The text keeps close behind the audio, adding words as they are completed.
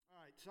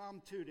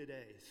Psalm 2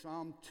 today,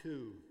 Psalm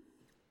 2.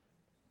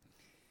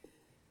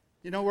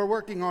 You know, we're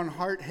working on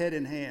heart, head,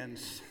 and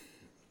hands.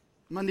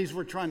 Mondays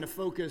we're trying to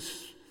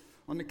focus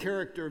on the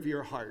character of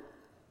your heart,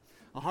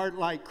 a heart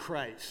like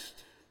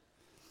Christ.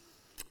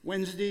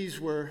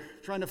 Wednesdays we're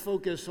trying to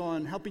focus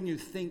on helping you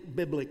think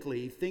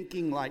biblically,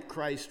 thinking like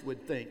Christ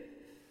would think.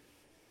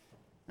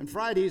 And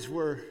Fridays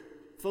we're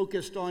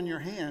focused on your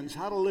hands,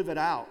 how to live it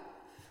out.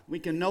 We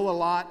can know a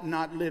lot and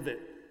not live it.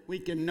 We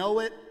can know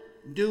it,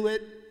 do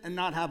it, and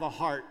not have a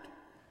heart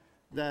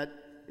that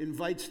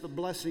invites the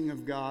blessing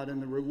of God and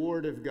the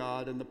reward of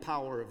God and the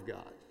power of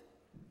God.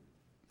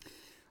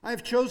 I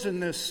have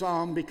chosen this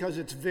psalm because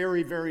it's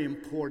very, very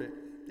important.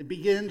 It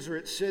begins, or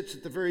it sits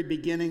at the very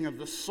beginning of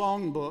the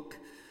songbook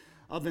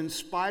of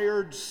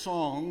inspired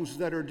songs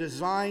that are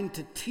designed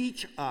to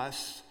teach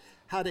us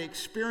how to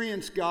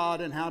experience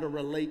God and how to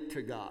relate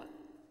to God.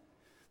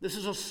 This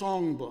is a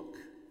songbook.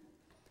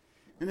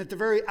 And at the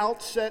very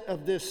outset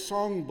of this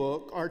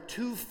songbook are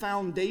two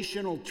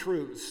foundational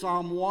truths.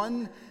 Psalm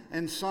 1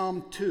 and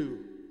Psalm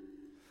 2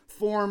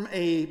 form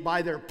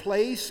by their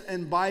place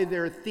and by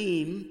their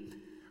theme,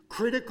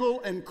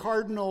 critical and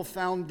cardinal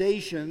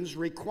foundations,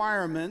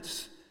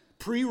 requirements,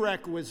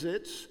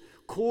 prerequisites,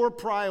 core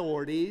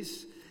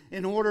priorities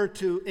in order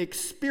to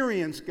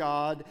experience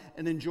God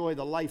and enjoy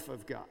the life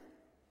of God.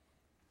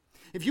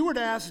 If you were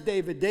to ask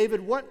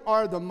David, what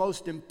are the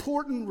most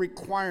important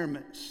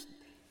requirements?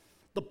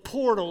 The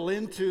portal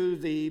into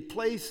the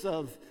place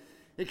of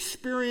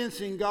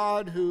experiencing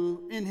God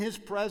who in his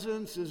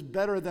presence is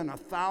better than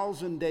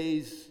 1,000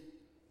 days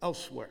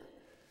elsewhere.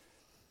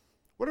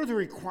 What are the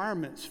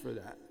requirements for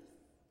that?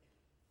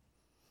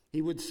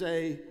 He would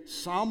say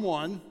Psalm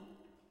 1,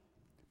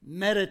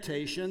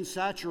 meditation,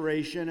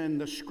 saturation in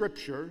the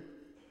scripture.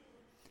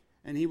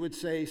 And he would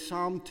say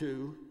Psalm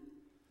 2,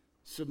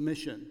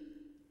 submission.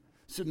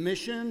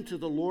 Submission to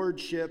the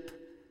lordship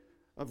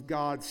of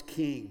God's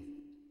King.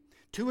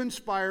 Two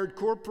inspired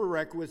core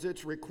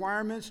prerequisites,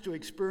 requirements to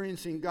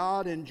experiencing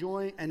God and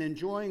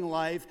enjoying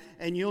life,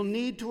 and you'll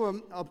need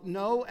to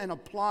know and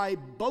apply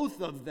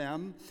both of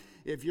them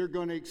if you're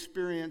going to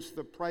experience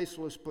the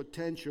priceless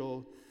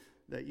potential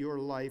that your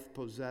life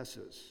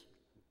possesses.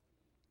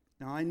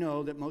 Now, I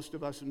know that most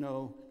of us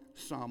know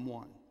Psalm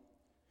 1.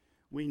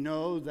 We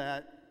know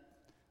that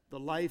the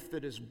life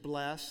that is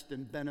blessed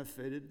and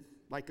benefited,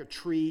 like a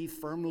tree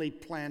firmly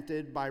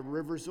planted by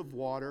rivers of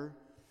water,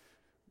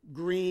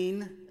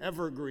 green,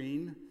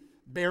 evergreen,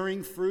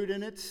 bearing fruit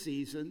in its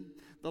season,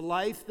 the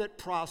life that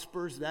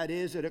prospers, that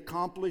is, it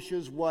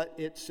accomplishes what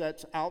it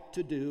sets out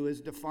to do,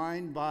 is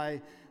defined by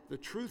the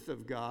truth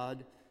of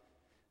God,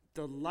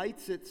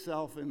 delights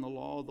itself in the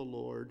law of the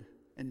Lord,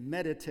 and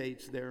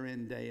meditates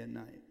therein day and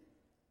night.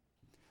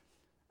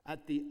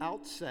 At the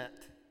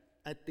outset,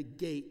 at the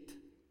gate,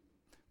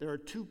 there are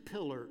two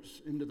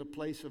pillars into the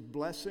place of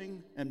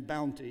blessing and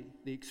bounty,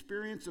 the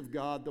experience of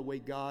God the way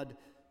God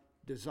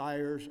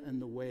desires and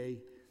the way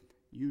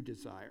you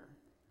desire.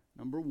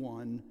 Number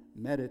 1,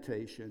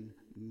 meditation.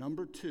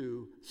 Number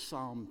 2,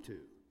 Psalm 2,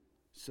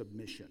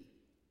 submission.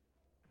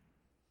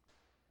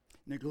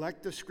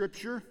 Neglect the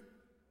scripture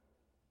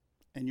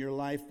and your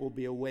life will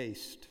be a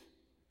waste.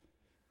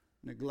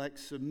 Neglect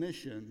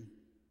submission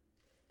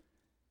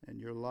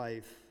and your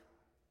life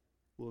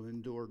will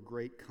endure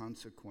great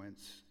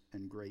consequence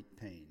and great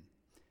pain.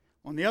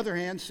 On the other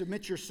hand,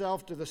 submit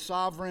yourself to the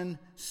sovereign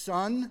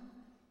Son.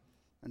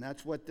 And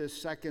that's what this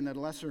second and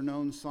lesser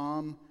known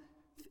psalm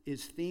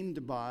is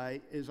themed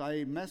by, is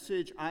a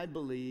message I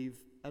believe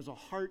as a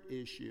heart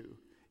issue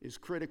is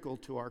critical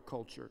to our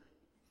culture,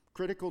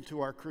 critical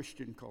to our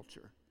Christian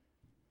culture.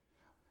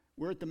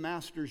 We're at the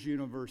Master's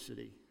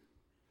University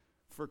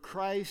for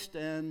Christ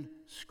and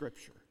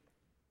Scripture.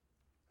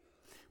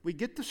 We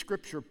get the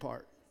Scripture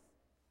part.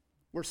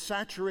 We're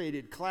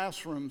saturated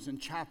classrooms and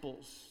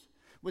chapels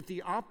with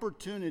the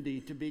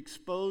opportunity to be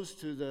exposed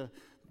to the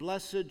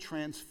blessed,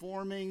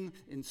 transforming,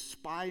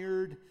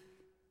 inspired,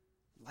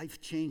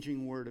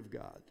 life-changing Word of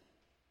God.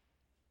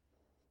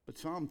 But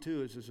Psalm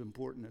 2 is as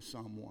important as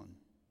Psalm 1.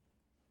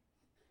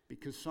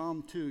 Because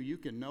Psalm 2, you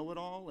can know it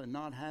all and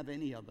not have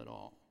any of it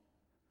all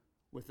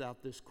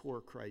without this core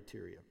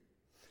criteria.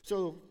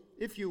 So,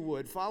 if you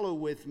would, follow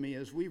with me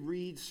as we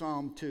read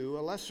Psalm 2,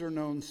 a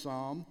lesser-known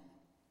psalm.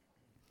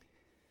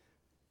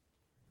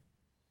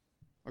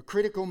 A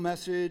critical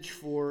message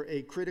for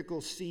a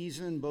critical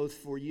season, both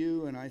for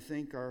you and I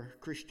think our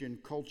Christian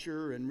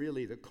culture and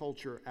really the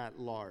culture at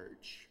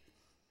large.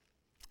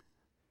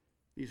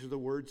 These are the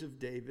words of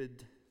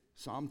David,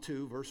 Psalm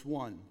 2, verse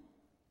 1.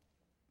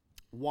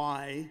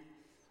 Why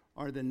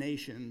are the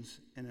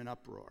nations in an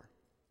uproar?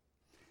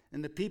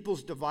 And the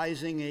peoples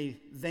devising a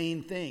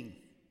vain thing.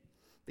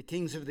 The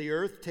kings of the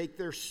earth take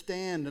their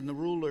stand, and the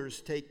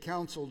rulers take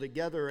counsel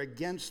together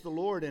against the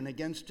Lord and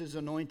against his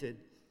anointed.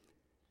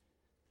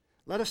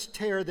 Let us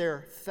tear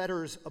their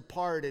fetters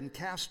apart and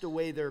cast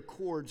away their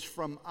cords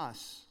from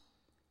us.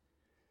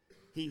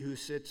 He who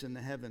sits in the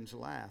heavens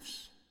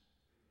laughs.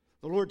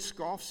 The Lord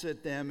scoffs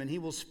at them, and he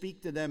will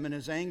speak to them in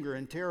his anger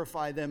and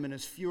terrify them in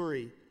his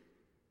fury.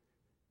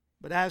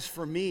 But as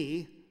for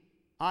me,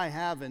 I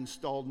have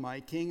installed my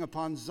king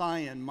upon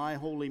Zion, my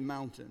holy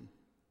mountain.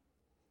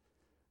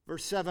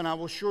 Verse 7, I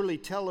will surely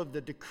tell of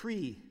the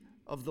decree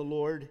of the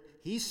Lord.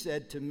 He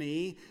said to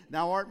me,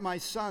 Thou art my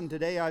son,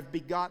 today I've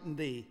begotten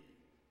thee.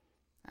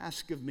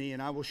 Ask of me,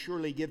 and I will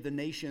surely give the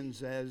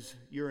nations as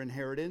your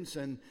inheritance,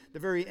 and the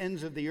very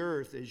ends of the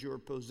earth as your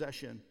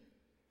possession.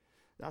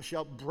 Thou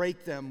shalt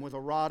break them with a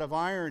rod of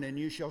iron, and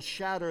you shall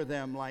shatter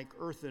them like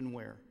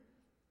earthenware.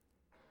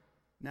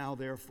 Now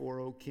therefore,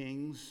 O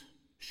kings,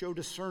 show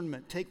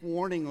discernment. Take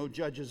warning, O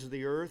judges of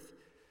the earth.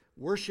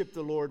 Worship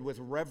the Lord with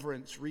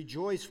reverence.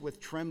 Rejoice with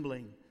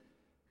trembling.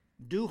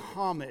 Do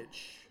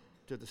homage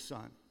to the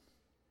Son,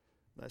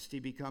 lest he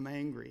become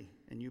angry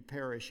and you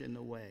perish in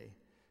the way.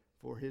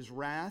 For his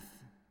wrath,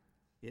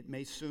 it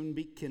may soon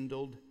be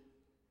kindled.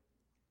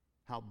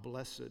 How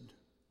blessed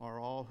are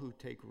all who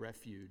take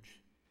refuge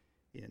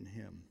in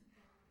him.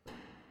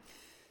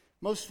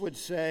 Most would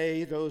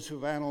say, those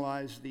who've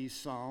analyzed these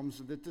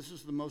Psalms, that this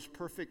is the most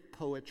perfect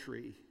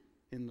poetry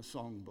in the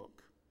songbook.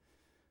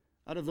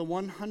 Out of the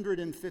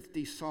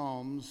 150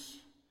 Psalms,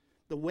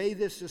 the way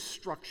this is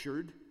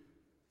structured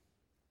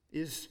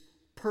is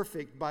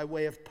perfect by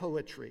way of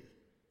poetry.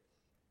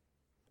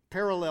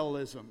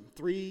 Parallelism,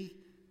 3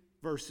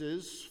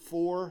 verses,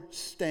 4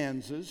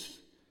 stanzas,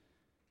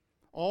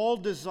 all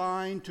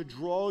designed to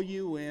draw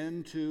you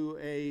into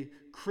a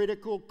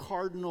critical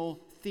cardinal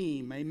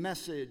theme, a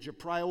message, a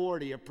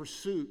priority, a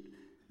pursuit,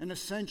 an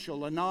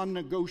essential, a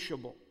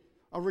non-negotiable,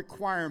 a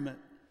requirement.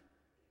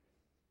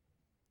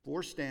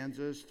 4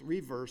 stanzas, 3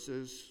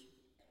 verses,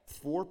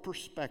 4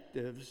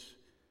 perspectives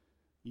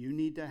you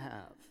need to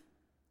have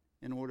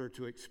in order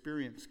to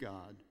experience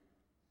God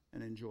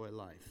and enjoy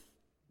life.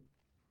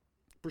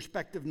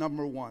 Perspective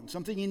number 1,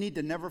 something you need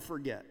to never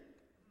forget.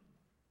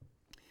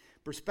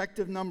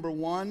 Perspective number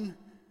 1,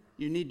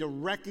 you need to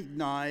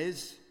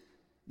recognize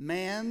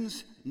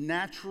man's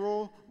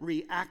natural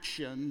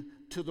reaction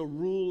to the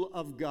rule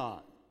of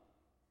God.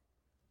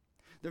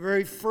 The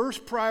very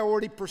first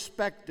priority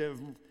perspective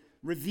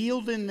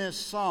revealed in this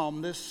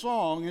psalm, this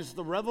song, is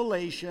the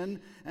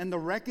revelation and the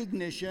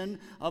recognition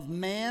of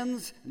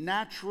man's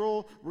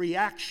natural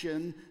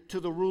reaction to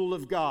the rule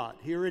of God.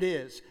 Here it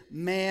is.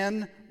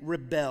 Man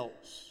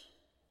rebels.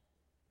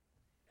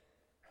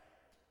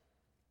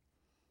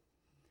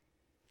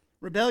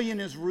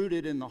 Rebellion is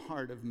rooted in the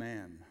heart of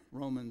man.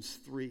 Romans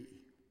 3.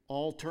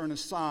 All turn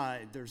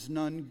aside. There's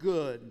none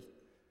good.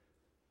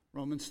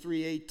 Romans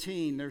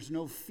 3:18. There's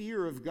no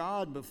fear of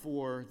God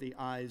before the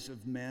eyes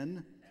of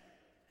men.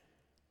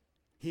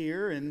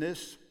 Here in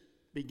this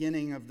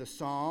beginning of the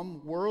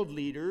psalm, world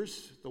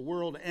leaders, the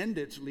world and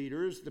its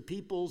leaders, the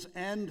peoples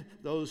and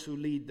those who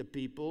lead the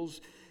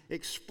peoples,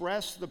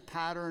 express the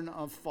pattern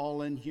of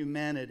fallen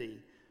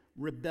humanity,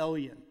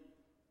 rebellion.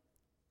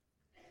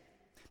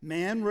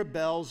 Man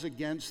rebels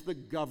against the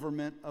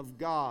government of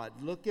God.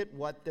 Look at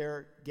what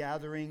they're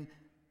gathering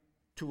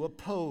to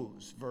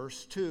oppose.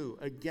 Verse 2,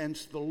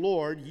 against the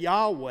Lord,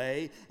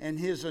 Yahweh, and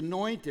his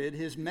anointed,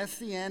 his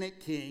messianic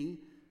king,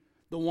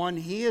 the one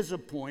he has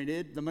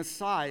appointed, the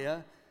Messiah,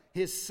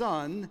 his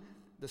son,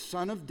 the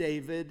son of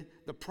David,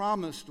 the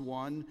promised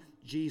one,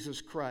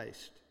 Jesus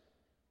Christ.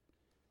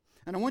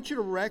 And I want you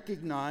to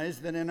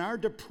recognize that in our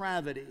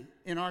depravity,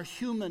 in our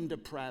human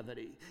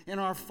depravity, in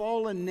our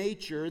fallen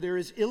nature, there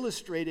is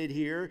illustrated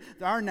here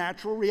our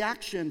natural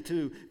reaction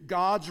to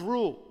God's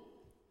rule,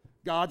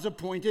 God's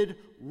appointed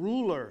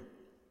ruler.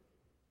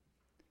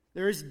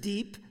 There is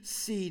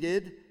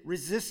deep-seated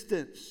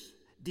resistance,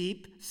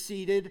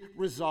 deep-seated,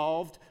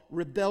 resolved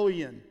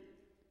rebellion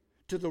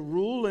to the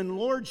rule and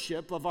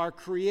lordship of our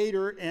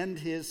Creator and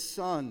his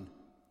Son.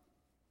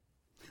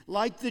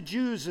 Like the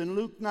Jews in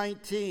Luke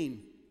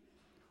 19,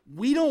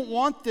 we don't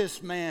want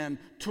this man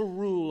to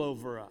rule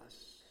over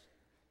us.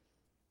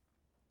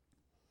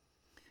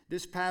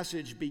 This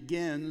passage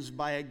begins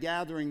by a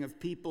gathering of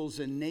peoples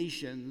and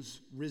nations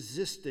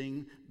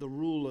resisting the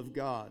rule of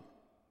God.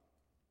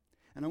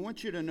 And I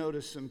want you to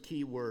notice some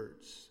key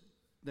words.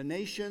 The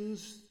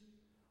nations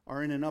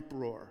are in an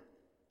uproar.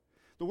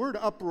 The word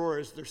uproar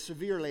is they're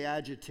severely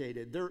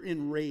agitated. They're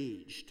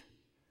enraged.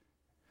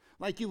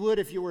 Like you would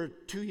if you were a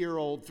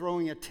 2-year-old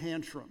throwing a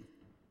tantrum.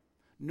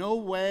 No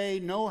way,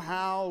 no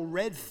how,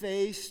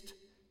 red-faced,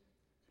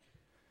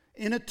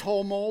 in a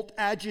tumult,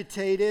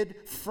 agitated,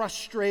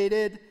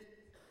 frustrated.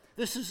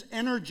 This is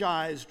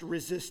energized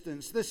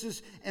resistance. This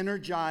is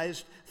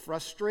energized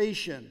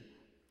frustration.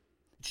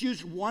 It's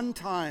used one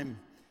time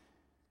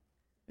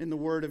in the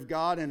Word of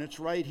God, and it's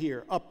right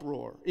here.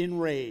 Uproar,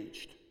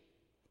 enraged,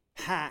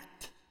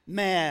 hacked,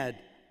 mad,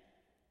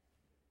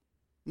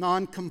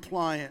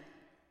 non-compliant.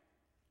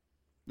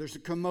 There's a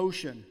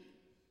commotion.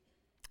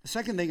 The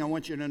second thing I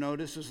want you to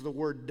notice is the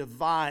word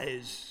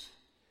devise.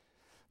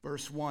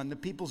 Verse 1, the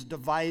people's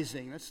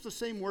devising. That's the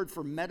same word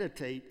for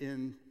meditate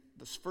in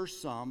this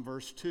first psalm,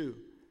 verse 2.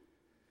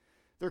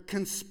 They're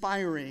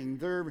conspiring,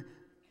 they're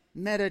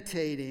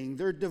meditating,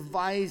 they're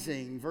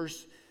devising.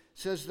 Verse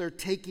says they're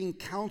taking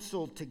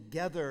counsel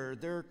together,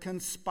 they're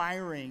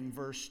conspiring,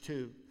 verse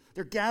 2.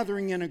 They're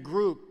gathering in a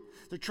group.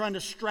 They're trying to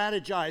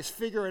strategize,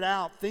 figure it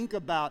out, think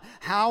about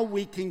how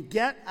we can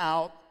get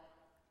out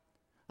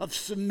of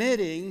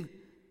submitting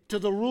to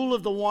the rule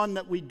of the one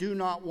that we do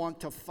not want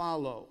to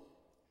follow.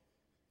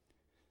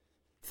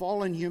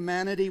 Fallen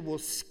humanity will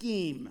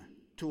scheme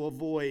to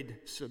avoid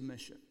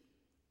submission.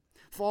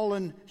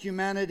 Fallen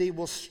humanity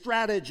will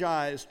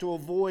strategize to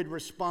avoid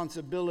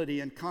responsibility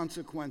and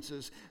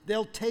consequences.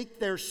 They'll take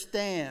their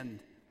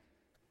stand.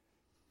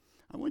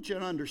 I want you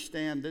to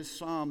understand this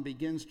psalm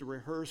begins to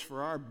rehearse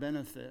for our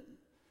benefit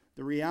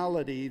the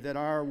reality that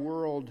our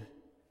world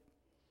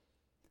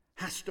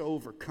has to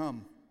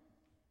overcome.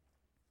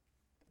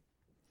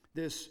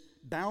 This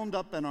bound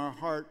up in our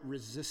heart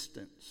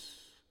resistance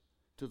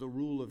to the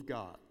rule of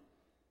God.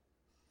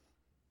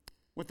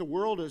 What the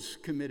world is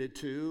committed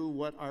to,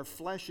 what our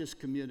flesh is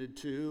committed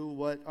to,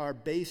 what our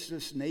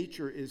basest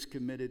nature is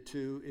committed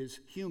to is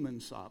human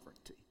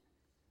sovereignty.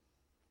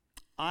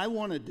 I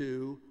want to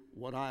do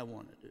what I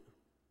want to do.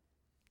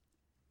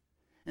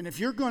 And if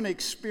you're going to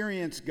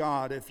experience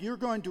God, if you're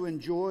going to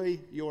enjoy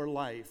your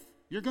life,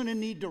 you're going to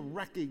need to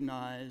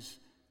recognize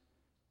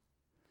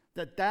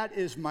that that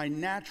is my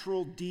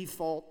natural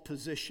default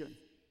position.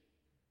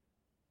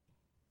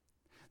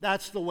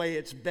 That's the way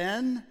it's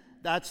been,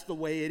 that's the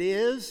way it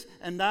is,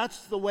 and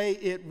that's the way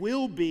it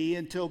will be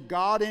until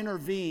God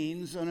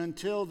intervenes and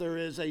until there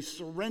is a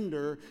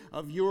surrender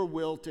of your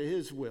will to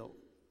His will.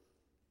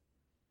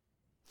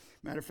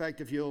 Matter of fact,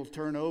 if you'll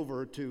turn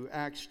over to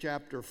Acts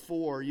chapter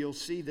 4, you'll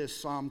see this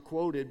psalm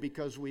quoted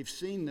because we've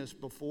seen this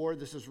before.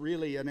 This is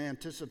really an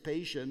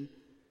anticipation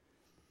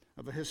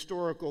of a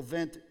historical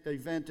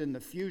event in the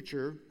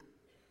future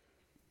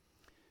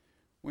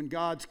when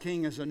God's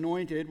king is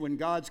anointed, when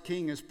God's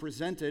king is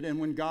presented, and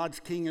when God's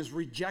king is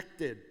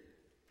rejected.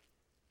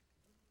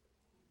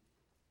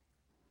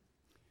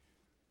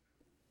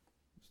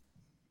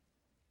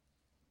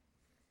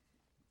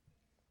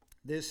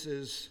 This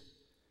is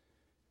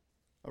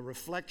a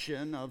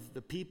reflection of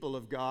the people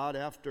of God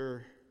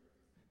after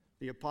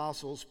the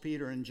apostles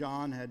Peter and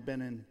John had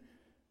been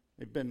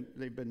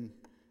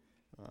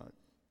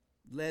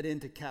led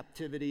into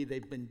captivity.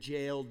 They've been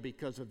jailed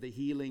because of the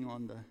healing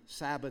on the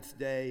Sabbath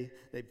day.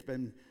 They've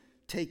been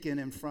taken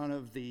in front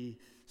of the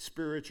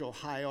spiritual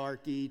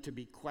hierarchy to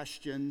be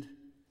questioned.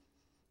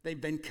 They've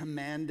been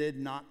commanded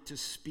not to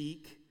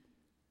speak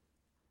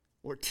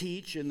or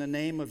teach in the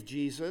name of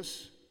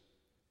Jesus.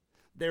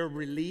 They're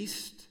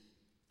released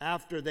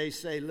after they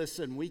say,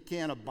 listen, we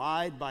can't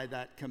abide by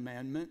that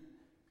commandment.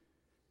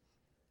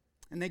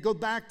 And they go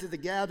back to the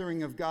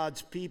gathering of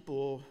God's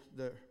people,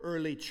 the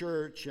early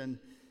church, and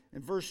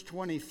in verse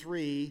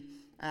 23,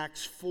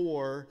 Acts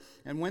 4,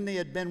 and when they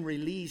had been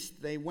released,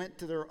 they went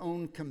to their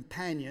own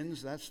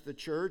companions, that's the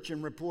church,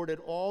 and reported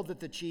all that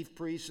the chief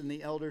priests and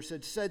the elders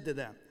had said to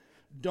them.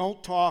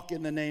 Don't talk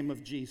in the name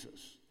of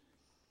Jesus.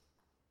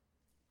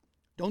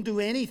 Don't do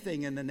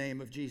anything in the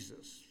name of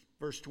Jesus.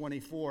 Verse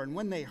 24, and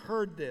when they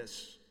heard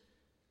this,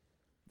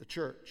 the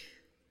church,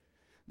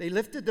 they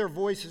lifted their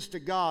voices to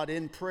God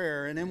in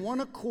prayer, and in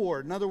one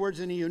accord, in other words,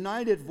 in a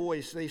united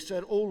voice, they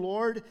said, O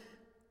Lord,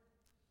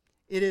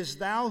 it is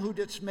thou who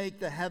didst make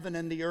the heaven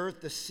and the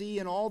earth, the sea,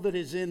 and all that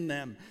is in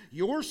them.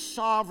 You're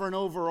sovereign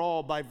over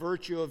all by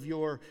virtue of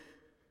your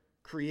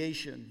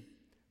creation.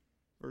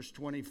 Verse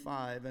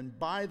 25, and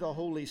by the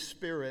Holy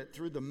Spirit,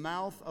 through the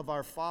mouth of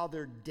our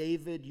father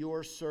David,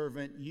 your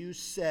servant, you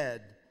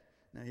said,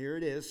 now here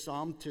it is,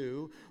 Psalm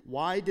 2,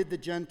 why did the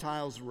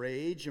Gentiles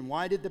rage, and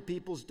why did the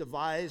peoples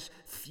devise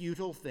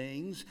futile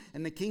things?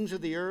 And the kings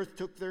of the earth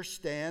took their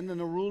stand,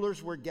 and the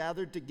rulers were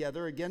gathered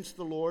together against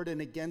the Lord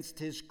and against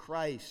his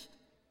Christ.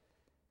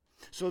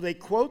 So they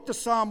quote the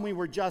psalm we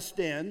were just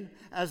in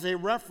as a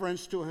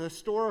reference to a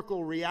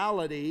historical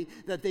reality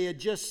that they had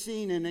just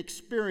seen and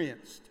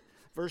experienced.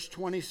 Verse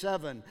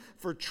 27,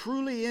 for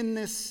truly in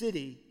this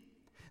city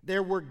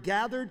there were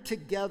gathered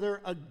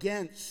together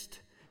against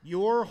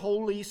your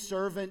holy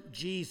servant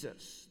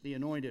Jesus, the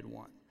anointed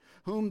one,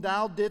 whom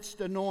thou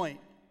didst anoint.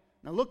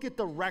 Now look at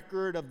the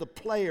record of the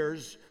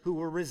players who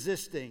were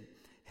resisting.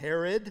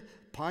 Herod,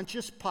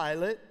 Pontius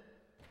Pilate,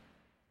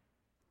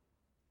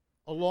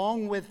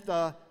 along with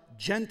the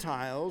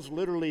Gentiles,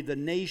 literally the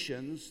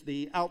nations,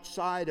 the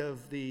outside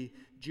of the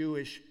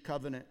Jewish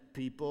covenant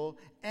people,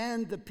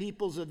 and the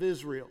peoples of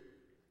Israel,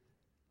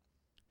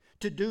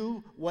 to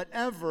do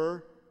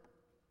whatever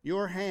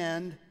your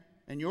hand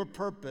and your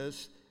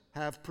purpose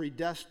have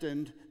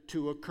predestined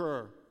to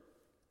occur.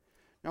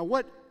 Now,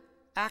 what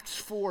Acts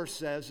 4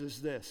 says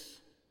is this: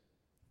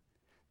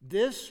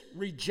 this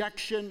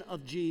rejection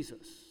of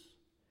Jesus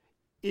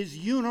is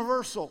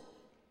universal.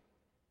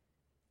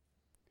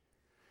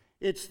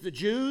 It's the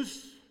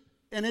Jews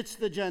and it's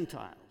the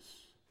Gentiles.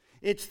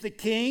 It's the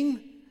king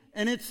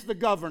and it's the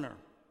governor.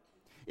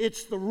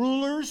 It's the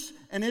rulers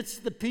and it's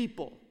the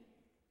people.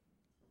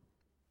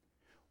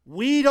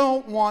 We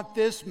don't want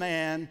this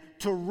man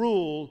to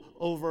rule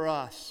over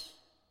us.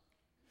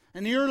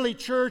 And the early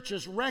church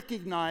is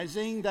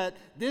recognizing that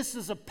this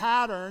is a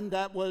pattern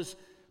that was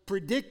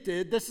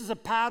predicted. This is a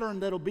pattern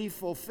that'll be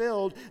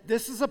fulfilled.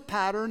 This is a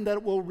pattern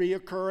that will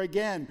reoccur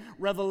again.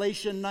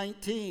 Revelation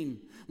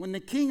 19. When the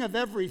King of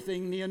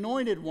everything, the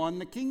Anointed One,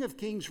 the King of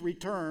Kings,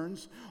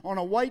 returns on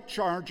a white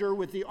charger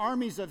with the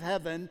armies of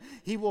heaven,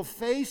 he will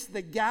face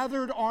the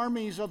gathered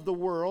armies of the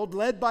world,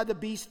 led by the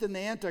beast and the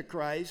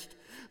Antichrist,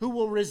 who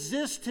will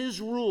resist his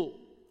rule.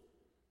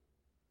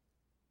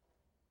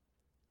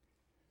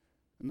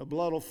 And the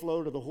blood will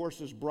flow to the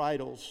horses'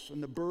 bridles,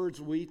 and the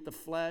birds will eat the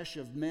flesh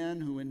of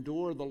men who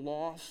endure the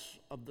loss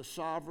of the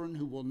sovereign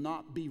who will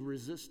not be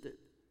resisted.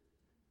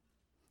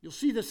 You'll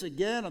see this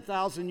again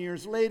 1,000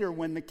 years later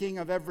when the King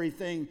of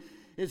everything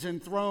is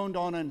enthroned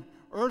on an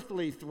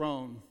earthly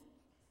throne.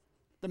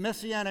 The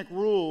messianic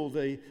rule,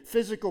 the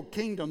physical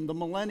kingdom, the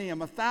millennium,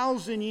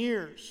 1,000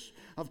 years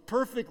of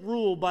perfect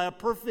rule by a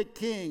perfect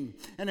king.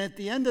 And at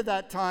the end of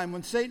that time,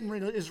 when Satan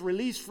is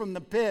released from the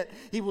pit,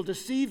 he will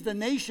deceive the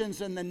nations,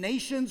 and the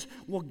nations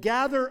will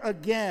gather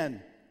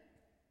again,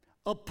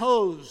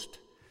 opposed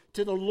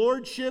to the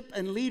lordship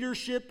and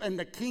leadership and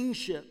the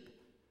kingship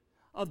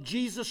of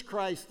Jesus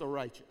Christ the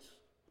righteous.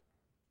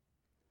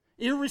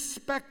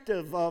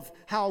 Irrespective of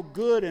how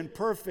good and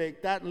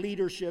perfect that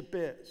leadership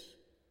is.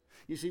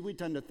 You see, we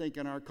tend to think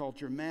in our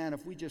culture, man,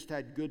 if we just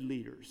had good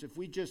leaders, if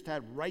we just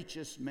had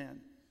righteous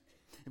men,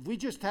 if we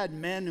just had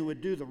men who would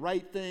do the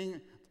right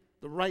thing,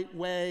 the right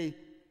way,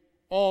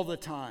 all the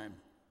time,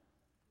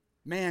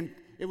 man,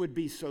 it would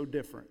be so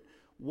different.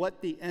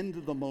 What the end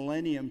of the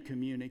millennium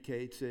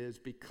communicates is,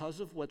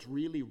 because of what's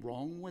really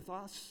wrong with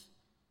us,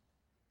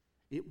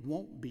 it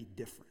won't be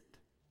different.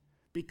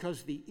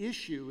 Because the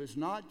issue is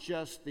not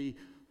just the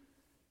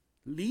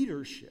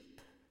leadership,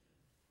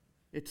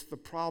 it's the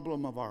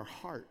problem of our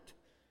heart.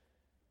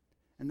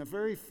 And the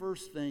very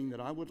first thing that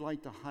I would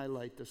like to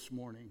highlight this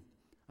morning,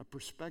 a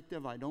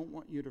perspective I don't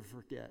want you to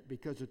forget,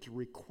 because it's a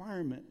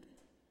requirement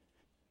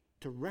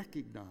to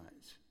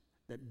recognize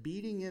that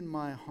beating in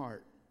my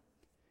heart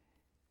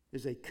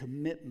is a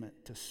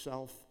commitment to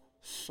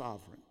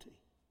self-sovereignty.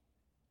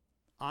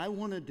 I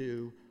want to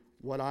do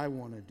what I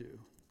want to do.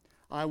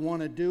 I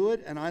want to do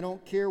it, and I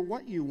don't care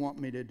what you want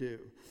me to do.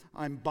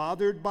 I'm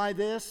bothered by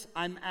this.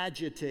 I'm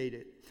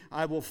agitated.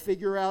 I will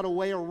figure out a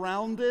way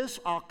around this.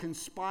 I'll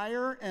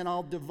conspire, and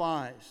I'll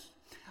devise.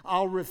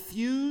 I'll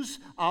refuse.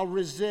 I'll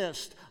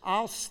resist.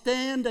 I'll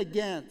stand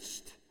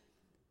against.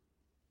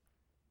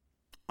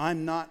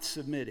 I'm not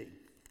submitting.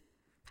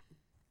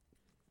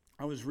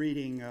 I was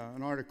reading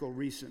an article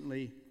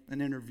recently, an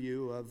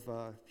interview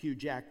of Hugh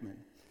Jackman.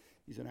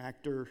 He's an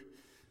actor,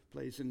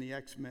 plays in the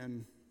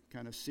X-Men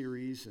kind of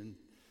series, and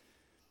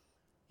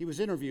he was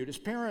interviewed. His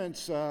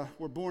parents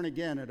were born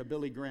again at a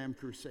Billy Graham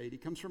crusade. He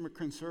comes from a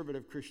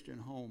conservative Christian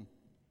home.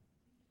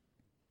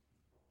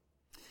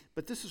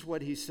 But this is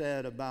what he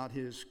said about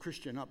his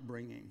Christian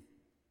upbringing.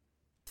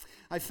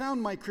 I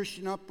found my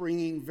Christian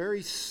upbringing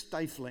very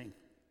stifling.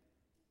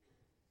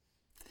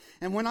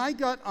 And when I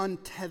got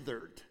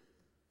untethered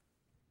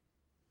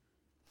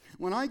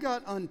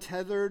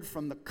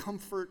from the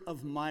comfort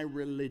of my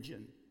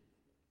religion,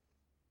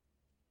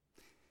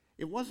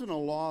 it wasn't a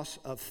loss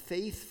of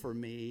faith for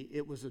me,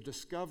 it was a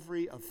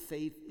discovery of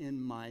faith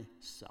in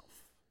myself.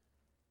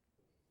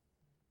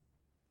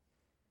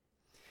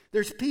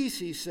 There's peace,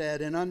 he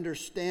said, in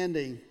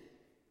understanding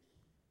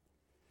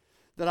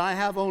that I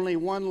have only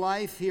one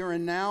life here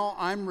and now.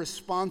 I'm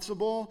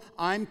responsible,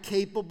 I'm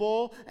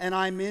capable, and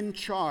I'm in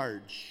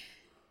charge.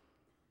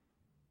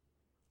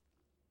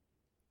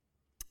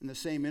 In the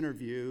same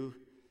interview,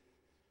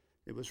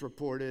 it was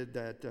reported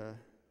that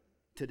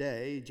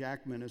today,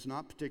 Jackman is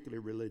not particularly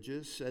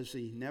religious, says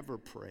he never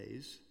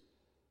prays,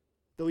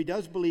 though he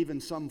does believe in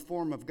some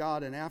form of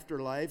God and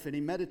afterlife, and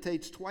he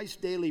meditates twice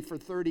daily for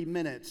 30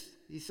 minutes.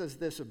 He says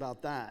this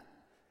about that,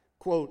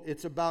 quote,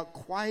 "It's about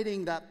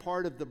quieting that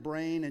part of the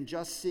brain and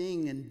just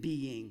seeing and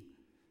being.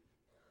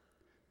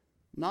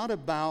 Not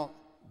about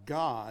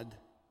God,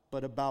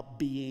 but about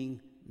being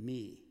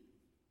me,"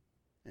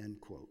 end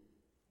quote.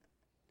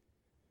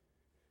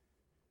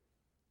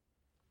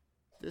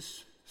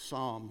 This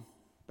psalm,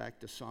 back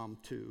to Psalm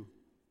 2,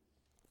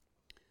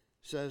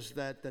 says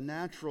that the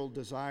natural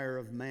desire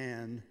of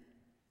man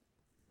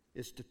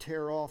is to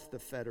tear off the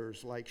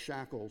fetters like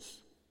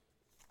shackles.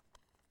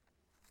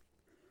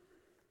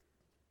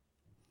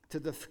 To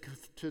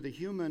the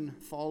human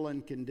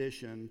fallen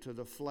condition, to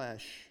the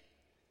flesh,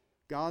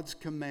 God's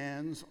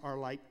commands are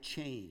like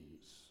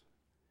chains.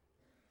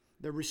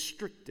 They're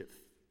restrictive.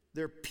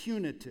 They're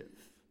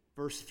punitive.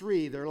 Verse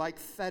 3, they're like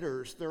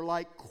fetters. They're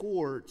like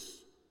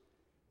cords.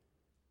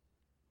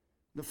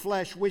 The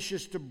flesh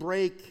wishes to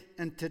break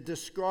and to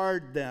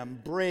discard them,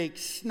 break,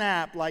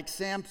 snap, like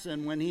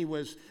Samson when he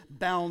was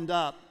bound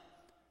up.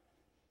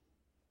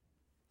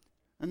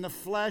 And the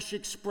flesh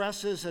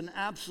expresses an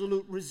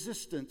absolute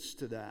resistance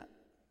to that.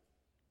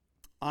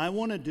 I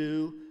want to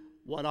do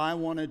what I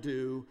want to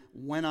do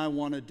when I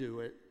want to do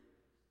it.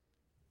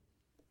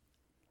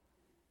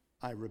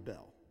 I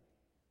rebel.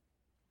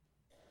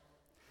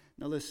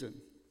 Now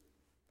listen,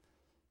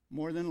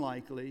 more than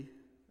likely,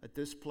 at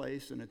this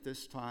place and at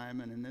this time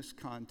and in this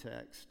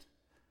context,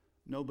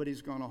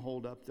 Nobody's going to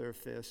hold up their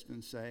fist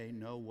and say,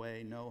 no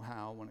way, no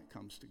how when it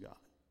comes to God.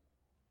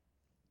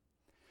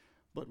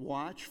 But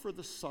watch for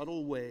the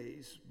subtle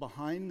ways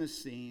behind the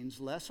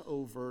scenes, less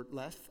overt,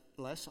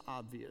 less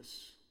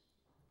obvious.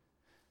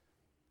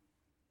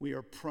 We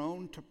are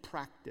prone to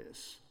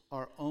practice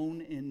our own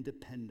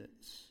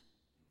independence.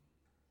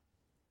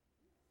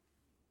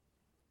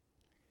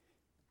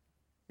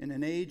 In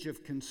an age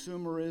of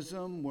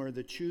consumerism where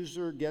the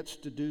chooser gets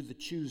to do the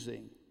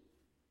choosing,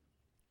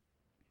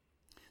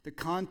 the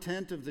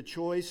content of the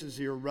choice is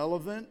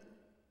irrelevant,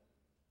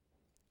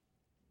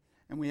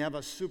 and we have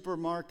a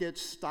supermarket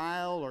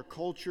style or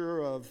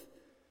culture of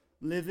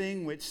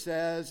living which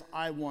says,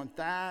 I want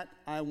that,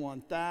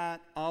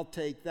 I'll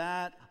take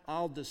that,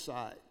 I'll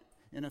decide.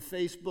 In a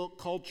Facebook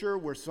culture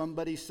where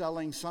somebody's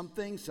selling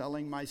something,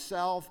 selling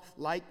myself,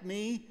 like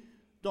me,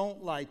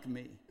 don't like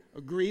me,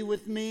 agree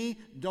with me,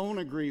 don't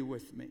agree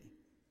with me.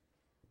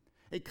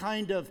 A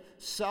kind of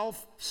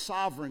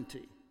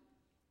self-sovereignty.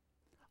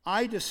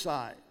 I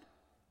decide.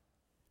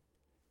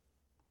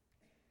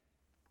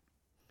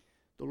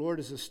 The Lord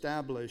has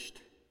established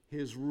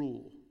his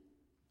rule,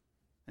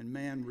 and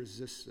man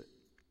resists it.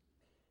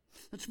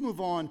 Let's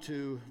move on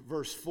to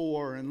verse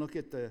 4 and look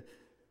at the...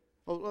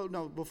 Oh,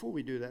 no, before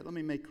we do that, let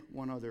me make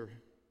one other,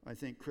 I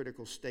think,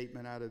 critical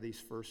statement out of these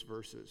first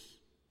verses.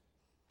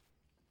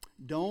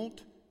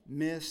 Don't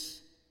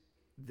miss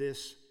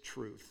this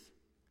truth,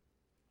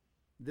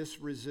 this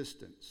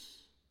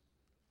resistance.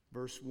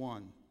 Verse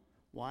 1.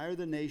 Why are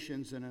the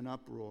nations in an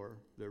uproar?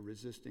 They're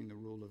resisting the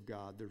rule of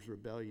God. There's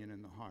rebellion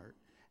in the heart.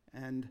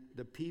 And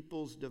the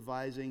people's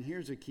devising,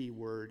 here's a key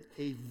word,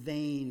 a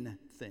vain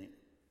thing.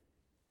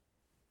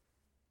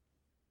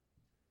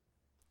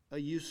 A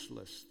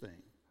useless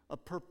thing, a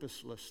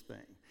purposeless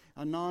thing,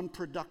 a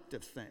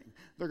non-productive thing.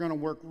 They're going to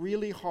work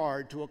really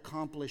hard to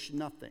accomplish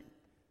nothing,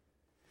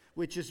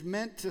 which is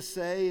meant to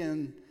say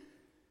in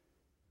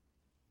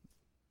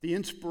the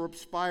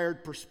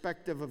inspired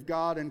perspective of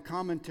God and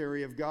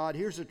commentary of God,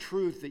 here's a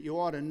truth that you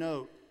ought to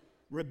note.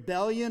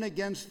 Rebellion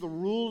against the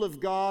rule of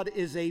God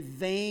is a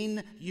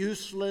vain,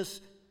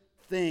 useless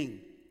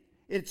thing.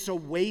 It's a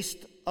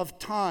waste of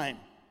time.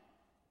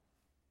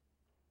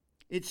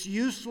 It's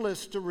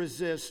useless to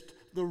resist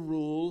the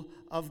rule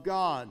of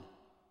God.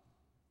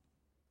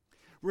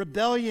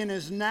 Rebellion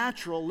is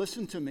natural,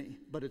 listen to me,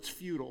 but it's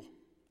futile.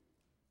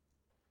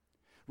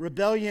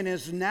 Rebellion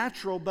is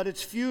natural, but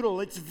it's futile,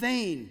 it's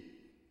vain.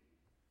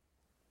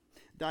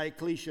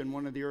 Diocletian,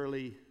 one of the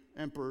early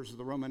emperors of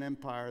the Roman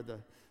Empire, the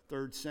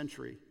 3rd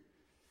century,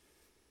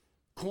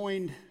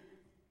 coined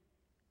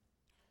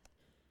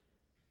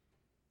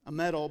a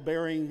medal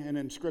bearing an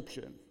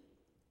inscription.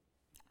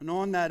 And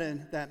on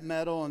that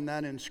medal and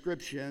that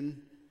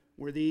inscription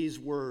were these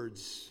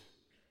words: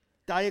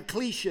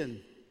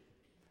 Diocletian,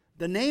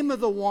 the name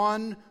of the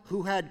one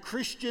who had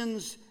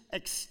Christians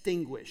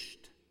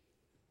extinguished.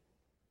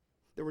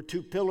 There were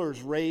 2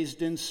 pillars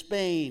raised in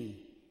Spain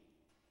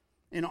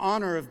in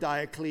honor of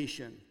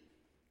Diocletian,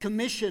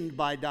 commissioned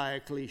by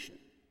Diocletian.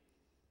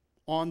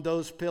 On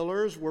those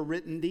pillars were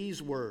written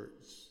these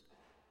words.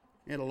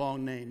 He had a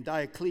long name: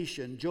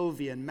 Diocletian,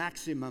 Jovian,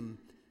 Maximum,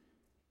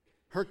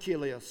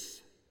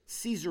 Herculeus,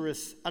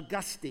 Caesarus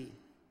Augusti,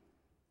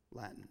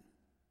 Latin.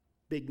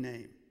 Big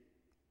name.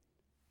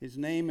 His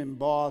name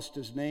embossed,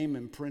 his name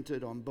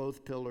imprinted on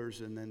both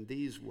pillars, and then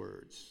these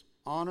words: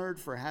 honored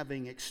for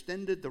having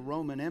extended the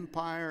Roman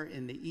Empire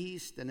in the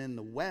east and in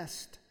the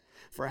west,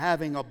 for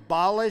having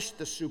abolished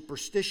the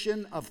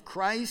superstition of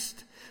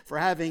Christ, for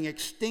having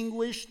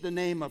extinguished the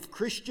name of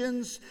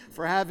Christians,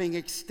 for having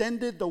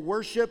extended the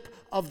worship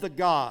of the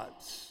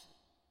gods.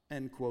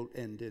 End quote,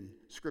 end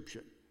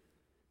inscription.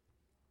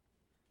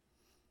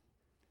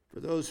 For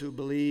those who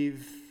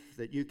believe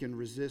that you can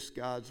resist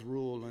God's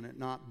rule and it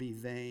not be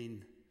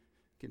vain,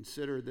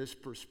 consider this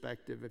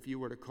perspective. If you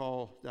were to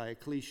call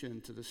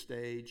Diocletian to the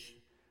stage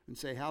and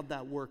say, how'd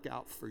that work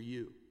out for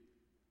you?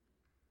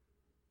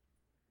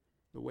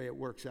 The way it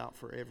works out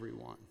for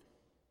everyone,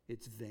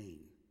 it's vain.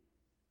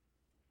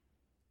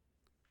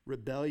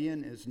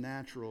 Rebellion is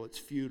natural, it's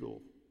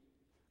futile.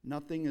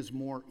 Nothing is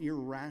more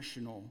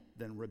irrational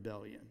than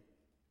rebellion.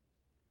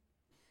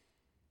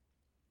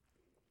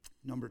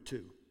 Number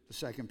 2, the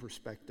second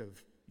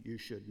perspective you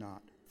should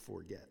not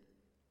forget.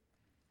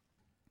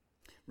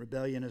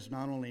 Rebellion is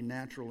not only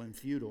natural and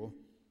futile,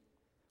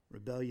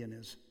 rebellion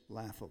is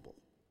laughable.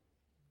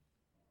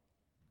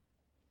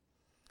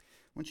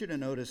 I want you to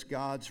notice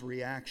God's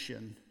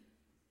reaction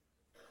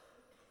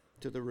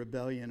to the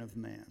rebellion of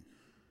man.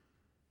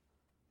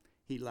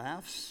 He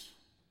laughs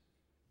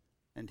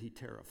and he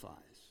terrifies.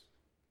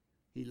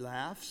 He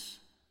laughs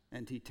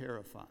and he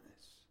terrifies.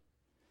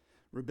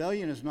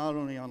 Rebellion is not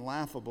only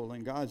unlaughable,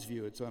 in God's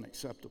view, it's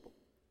unacceptable.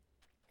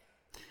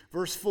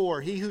 Verse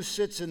 4, he who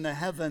sits in the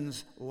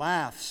heavens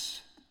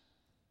laughs.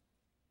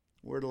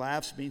 The word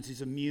laughs means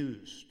he's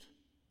amused.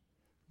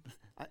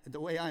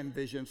 The way I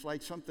envision, it's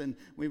like something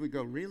we would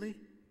go, really?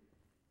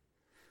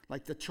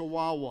 Like the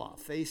Chihuahua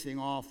facing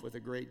off with a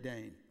Great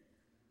Dane.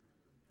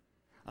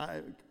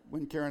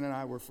 When Karen and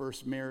I were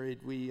first married,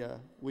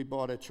 we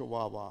bought a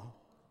Chihuahua,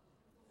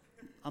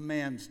 a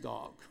man's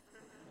dog.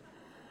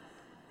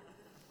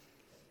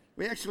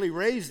 We actually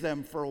raised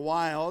them for a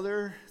while.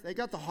 They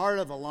got the heart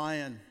of a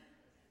lion,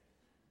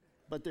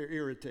 but they're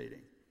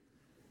irritating.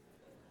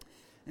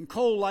 And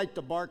Cole liked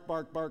to bark,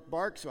 bark, bark,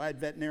 bark, so I had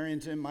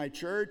veterinarians in my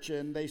church,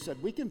 and they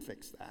said, we can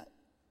fix that.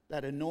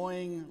 That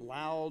annoying,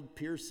 loud,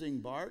 piercing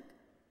bark,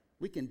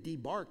 we can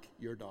debark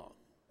your dog.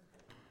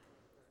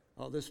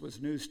 Oh, this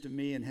was news to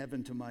me and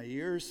heaven to my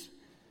ears.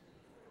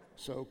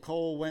 So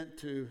Cole went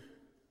to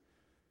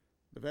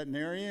the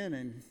veterinarian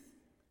and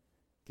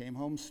came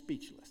home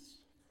speechless.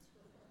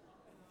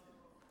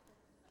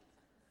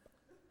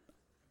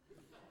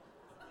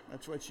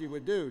 That's what she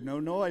would do.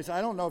 No noise.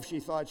 I don't know if she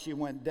thought she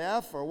went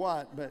deaf or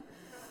what, but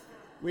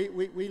we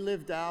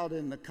lived out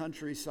in the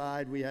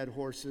countryside. We had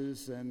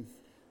horses, and,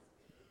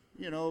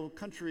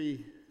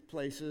 country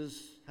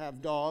places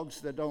have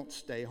dogs that don't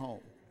stay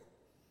home.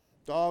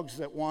 Dogs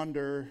that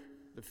wander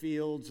the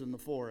fields and the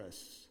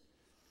forests.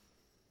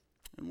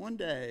 And one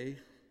day,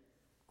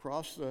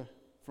 across the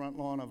front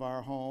lawn of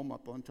our home,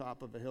 up on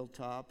top of a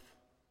hilltop,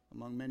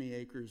 among many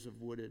acres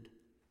of wooded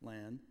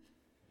land,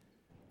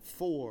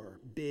 4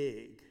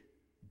 big,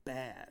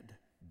 bad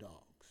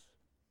dogs.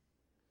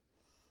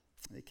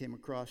 They came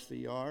across the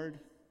yard.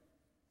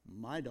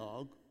 My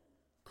dog,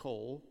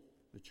 Cole,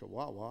 the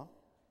Chihuahua,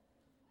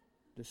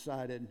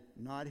 decided,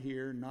 not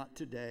here, not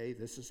today,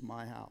 this is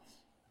my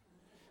house.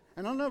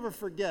 And I'll never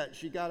forget,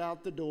 she got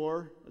out the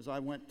door as I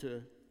went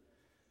to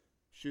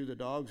shoo the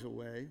dogs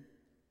away,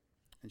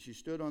 and she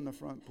stood on the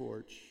front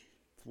porch,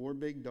 4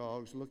 big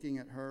dogs looking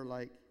at her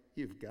like,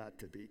 you've got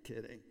to be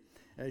kidding,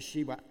 as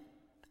she went,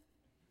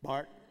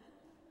 bark,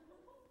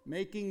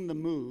 making the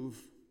move,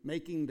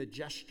 making the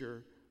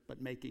gesture,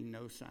 but making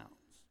no sounds.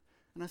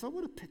 And I thought,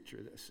 what a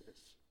picture this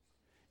is.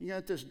 You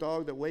got this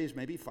dog that weighs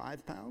maybe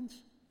 5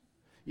 pounds.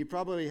 You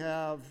probably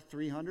have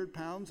 300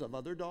 pounds of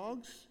other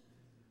dogs.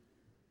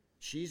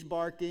 She's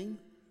barking.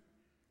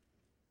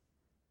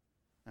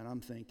 And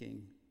I'm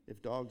thinking,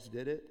 if dogs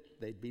did it,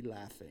 they'd be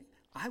laughing.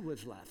 I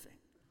was laughing.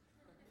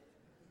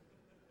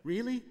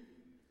 Really?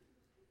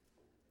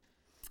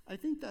 I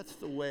think that's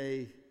the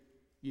way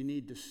you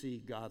need to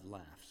see God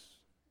laughs.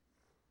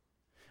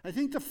 I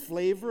think the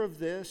flavor of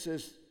this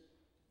is,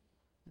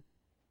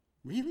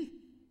 really?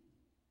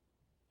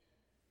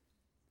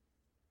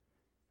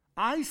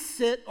 I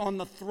sit on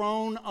the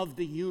throne of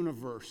the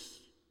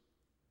universe.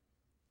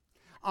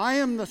 I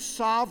am the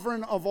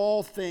sovereign of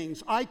all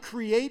things. I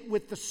create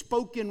with the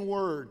spoken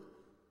word.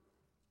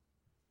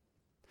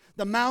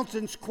 The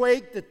mountains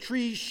quake, the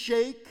trees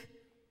shake,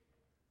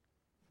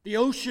 the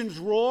oceans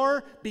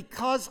roar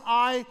because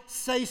I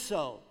say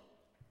so.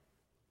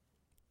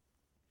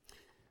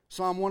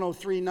 Psalm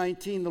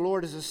 103:19, the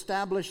Lord has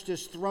established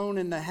his throne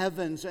in the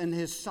heavens, and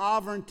his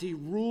sovereignty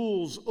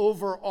rules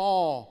over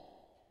all.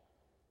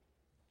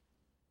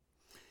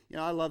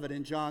 I love it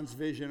in John's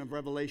vision of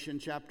Revelation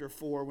chapter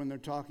 4 when they're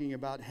talking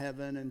about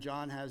heaven, and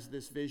John has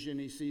this vision.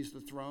 He sees the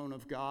throne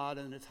of God,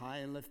 and it's high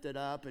and lifted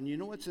up. And you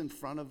know what's in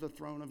front of the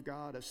throne of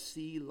God? A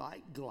sea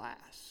like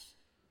glass.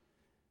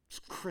 It's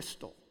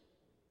crystal,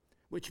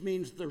 which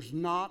means there's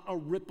not a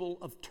ripple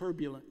of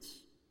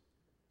turbulence.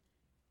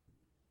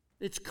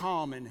 It's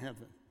calm in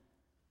heaven.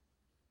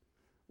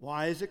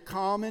 Why is it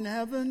calm in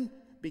heaven?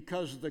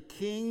 Because the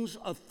king's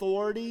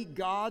authority,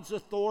 God's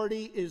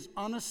authority, is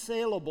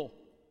unassailable.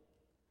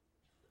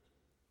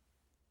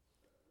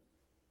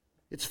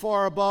 It's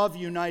far above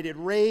united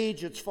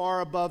rage. It's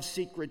far above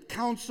secret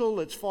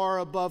council. It's far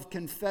above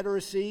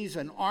confederacies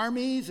and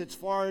armies. It's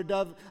far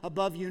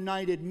above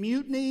united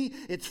mutiny.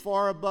 It's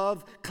far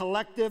above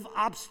collective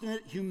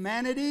obstinate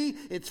humanity.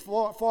 It's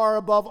far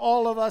above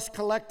all of us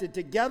collected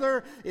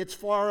together. It's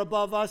far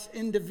above us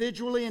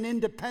individually and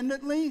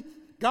independently.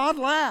 God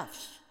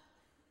laughs.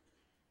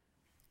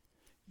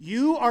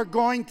 You are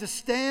going to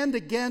stand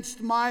against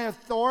my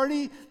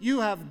authority? You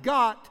have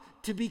got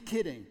to be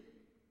kidding.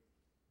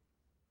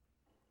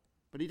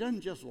 But he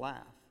doesn't just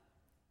laugh.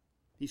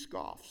 He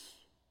scoffs,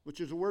 which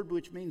is a word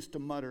which means to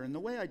mutter. And the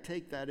way I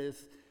take that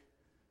is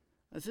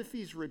as if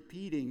he's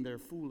repeating their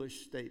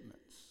foolish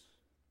statements.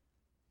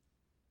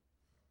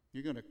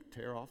 You're going to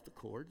tear off the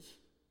cords.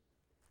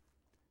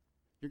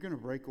 You're going to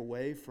break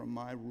away from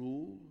my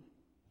rule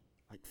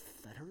like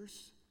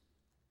fetters.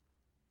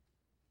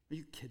 Are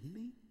you kidding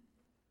me?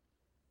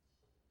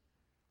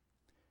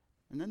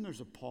 And then there's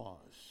a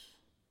pause.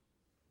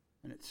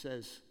 And it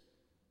says,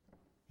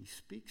 he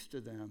speaks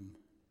to them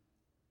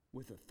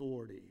with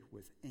authority,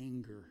 with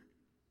anger,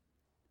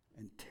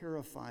 and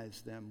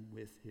terrifies them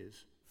with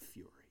his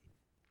fury.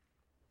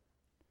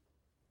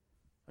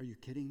 Are you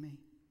kidding me?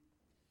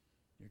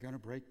 You're going to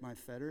break my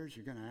fetters?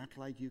 You're going to act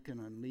like you can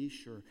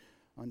unleash or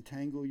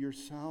untangle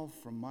yourself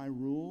from my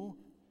rule?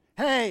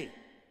 Hey!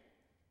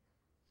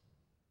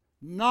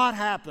 Not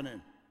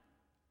happening.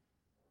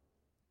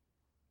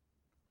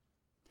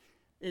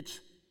 It's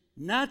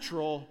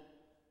natural,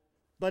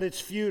 but it's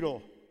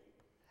futile.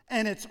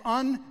 And it's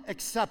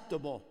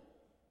unacceptable.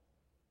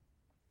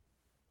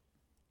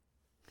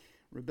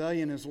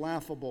 Rebellion is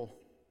laughable.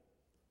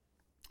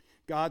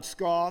 God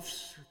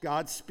scoffs.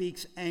 God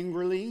speaks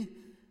angrily.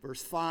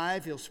 Verse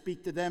 5, he'll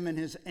speak to them in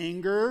his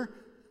anger,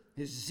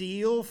 his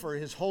zeal for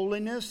his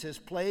holiness, his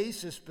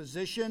place, his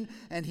position,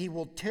 and he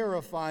will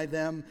terrify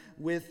them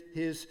with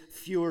his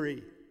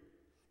fury.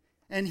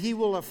 And he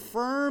will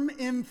affirm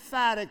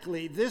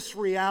emphatically this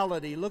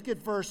reality. Look at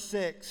verse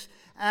 6.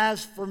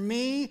 As for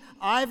me,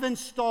 I've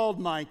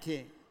installed my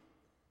king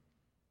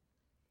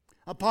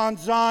upon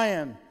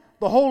Zion,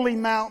 the holy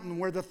mountain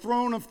where the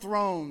throne of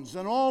thrones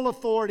and all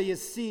authority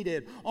is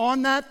seated.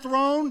 On that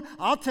throne,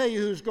 I'll tell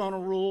you who's going to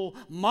rule.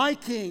 My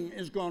king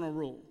is going to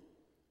rule.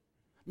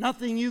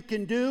 Nothing you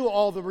can do,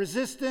 all the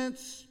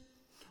resistance,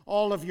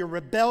 all of your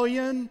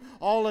rebellion,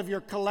 all of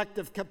your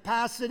collective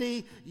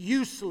capacity,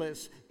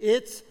 useless.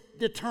 It's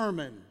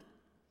determined.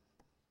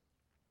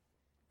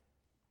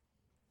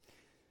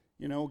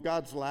 You know,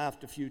 God's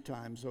laughed a few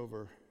times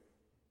over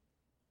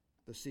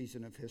the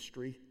season of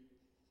history.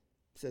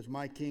 He says,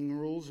 my king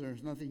rules, and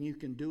there's nothing you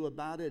can do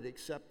about it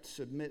except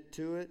submit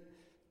to it.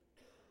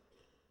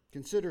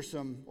 Consider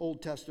some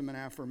Old Testament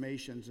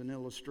affirmations and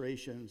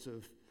illustrations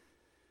of,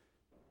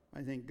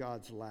 I think,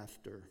 God's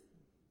laughter,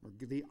 or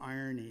the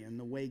irony and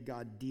the way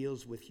God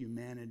deals with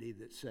humanity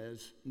that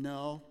says,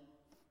 no,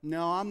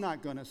 I'm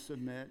not going to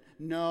submit.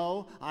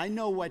 No, I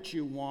know what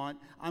you want.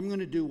 I'm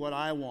going to do what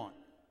I want.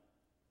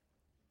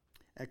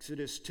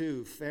 Exodus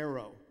 2,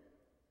 Pharaoh.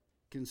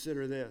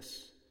 Consider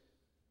this.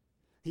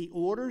 He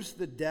orders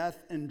the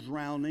death and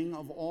drowning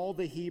of all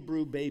the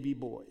Hebrew baby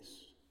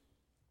boys.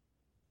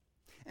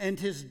 And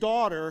his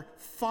daughter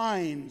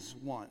finds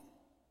one.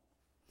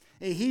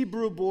 A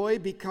Hebrew boy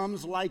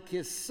becomes like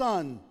his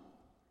son.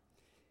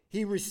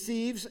 He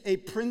receives a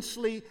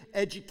princely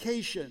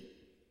education.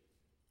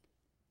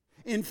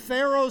 In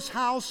Pharaoh's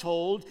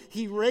household,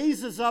 he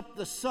raises up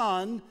the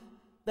son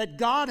that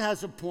God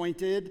has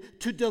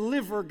appointed to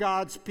deliver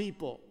God's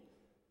people.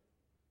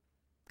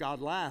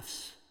 God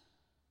laughs.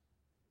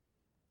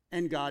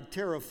 And God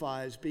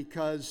terrifies,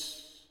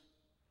 because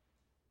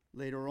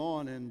later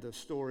on in the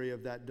story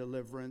of that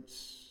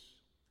deliverance,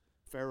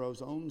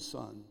 Pharaoh's own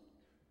son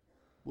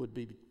would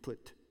be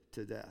put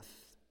to death.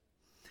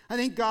 I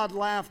think God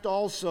laughed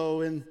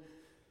also in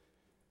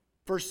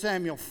 1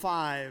 Samuel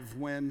 5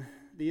 when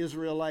the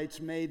Israelites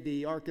made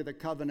the Ark of the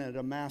Covenant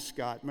a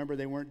mascot. Remember,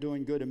 they weren't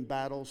doing good in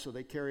battle, so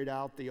they carried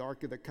out the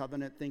Ark of the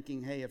Covenant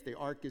thinking, hey, if the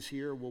Ark is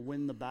here, we'll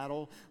win the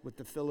battle with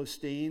the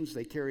Philistines.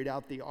 They carried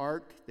out the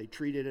Ark. They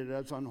treated it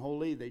as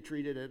unholy. They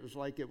treated it as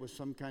like it was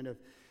some kind of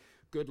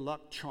good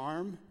luck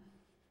charm.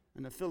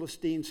 And the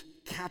Philistines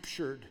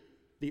captured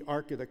the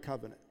Ark of the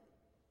Covenant.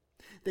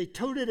 They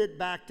toted it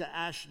back to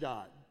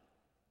Ashdod,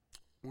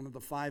 one of the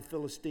 5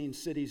 Philistine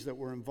cities that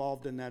were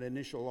involved in that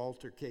initial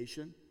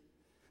altercation.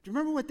 Do you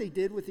remember what they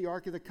did with the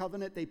Ark of the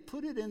Covenant? They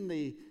put it in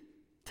the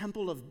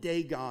temple of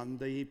Dagon,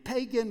 the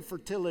pagan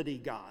fertility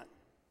god.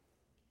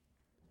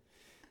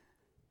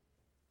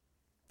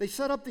 They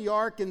set up the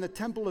ark in the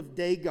temple of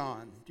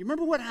Dagon. Do you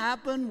remember what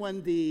happened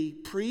when the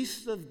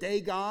priests of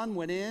Dagon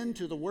went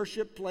into the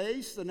worship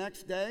place the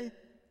next day?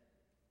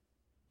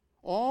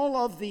 All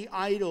of the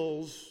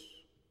idols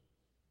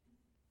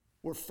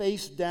were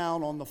face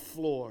down on the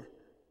floor.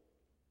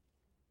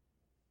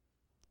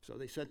 So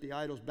they set the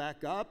idols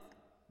back up.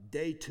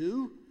 Day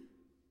 2,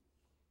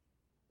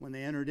 when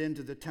they entered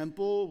into the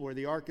temple where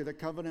the Ark of the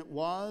Covenant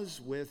was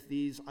with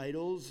these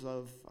idols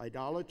of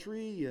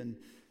idolatry and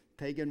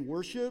pagan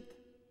worship,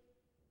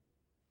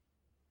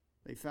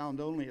 they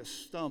found only a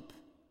stump.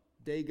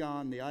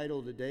 Dagon, the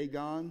idol to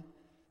Dagon,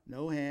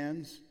 no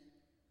hands,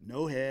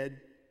 no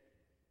head,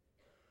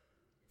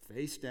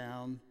 face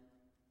down.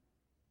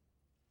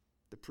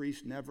 The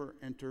priests never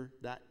entered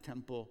that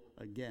temple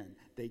again.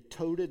 They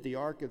toted the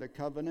Ark of the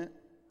Covenant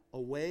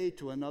away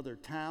to another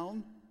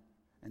town,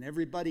 and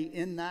everybody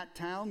in that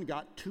town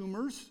got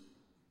tumors.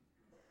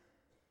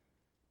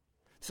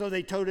 So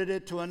they toted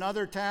it to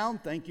another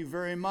town. Thank you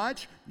very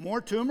much. More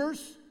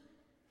tumors.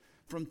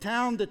 From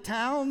town to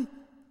town,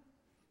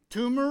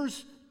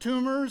 tumors,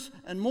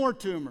 and more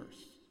tumors.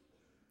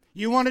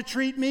 You want to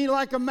treat me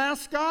like a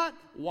mascot?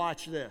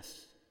 Watch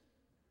this.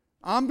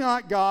 I'm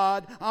not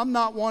God. I'm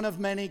not one of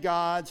many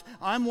gods.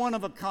 I'm one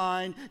of a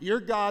kind. Your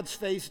God's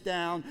face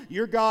down.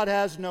 Your God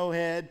has no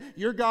head.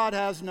 Your God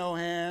has no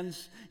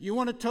hands. You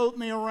want to tote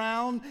me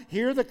around?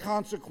 Here are the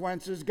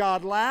consequences.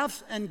 God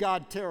laughs and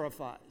God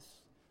terrifies.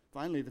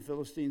 Finally, the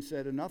Philistines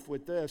said, enough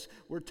with this.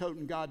 We're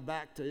toting God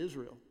back to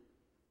Israel.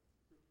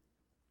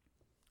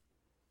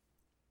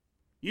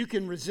 You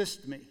can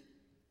resist me.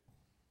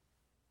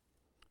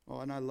 Oh,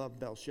 and I love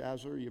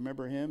Belshazzar. You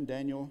remember him?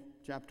 Daniel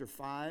chapter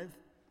 5.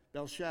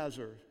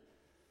 Belshazzar,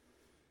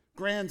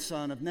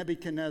 grandson of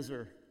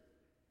Nebuchadnezzar.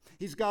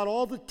 He's got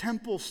all the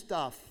temple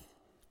stuff.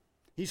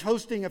 He's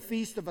hosting a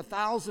feast of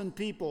 1,000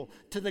 people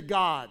to the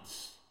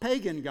gods,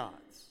 pagan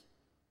gods.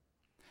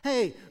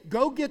 Hey,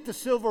 go get the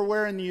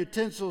silverware and the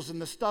utensils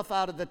and the stuff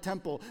out of the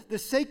temple, the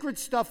sacred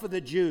stuff of the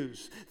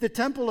Jews, the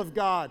temple of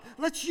God.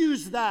 Let's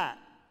use that.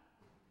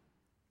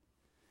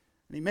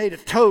 And he made a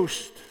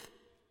toast.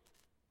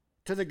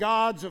 to the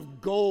gods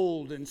of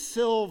gold and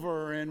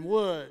silver and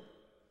wood.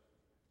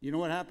 You know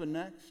what happened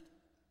next?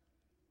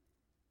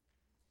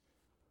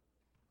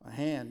 A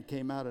hand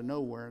came out of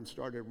nowhere and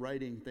started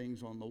writing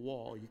things on the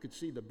wall. You could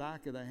see the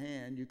back of the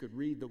hand. You could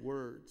read the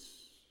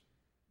words.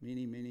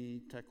 Mene,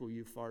 mene, tekel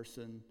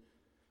upharsin.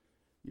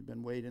 You've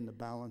been weighed in the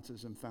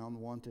balances and found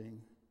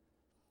wanting.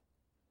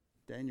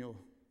 Daniel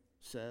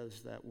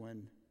says that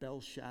when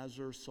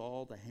Belshazzar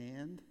saw the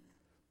hand,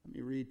 let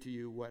me read to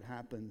you what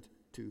happened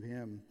to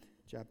him.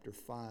 Chapter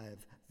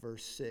 5,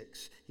 verse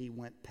 6. He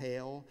went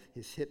pale,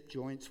 his hip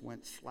joints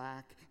went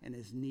slack, and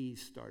his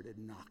knees started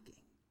knocking.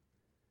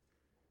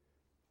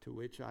 To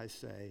which I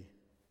say,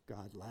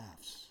 God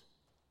laughs.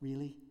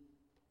 Really?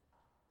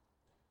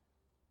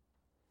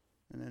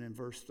 And then in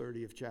verse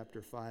 30 of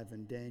chapter 5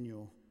 in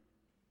Daniel,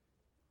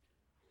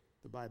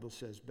 the Bible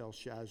says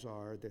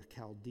Belshazzar, the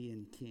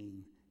Chaldean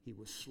king, he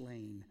was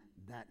slain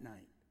that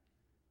night.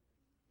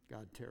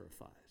 God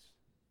terrifies.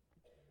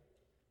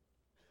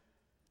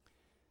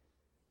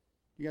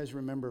 You guys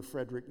remember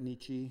Friedrich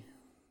Nietzsche?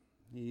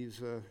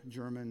 He's a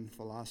German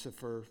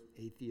philosopher,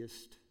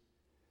 atheist.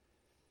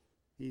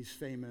 He's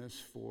famous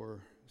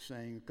for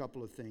saying a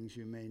couple of things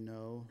you may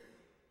know.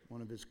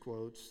 One of his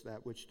quotes,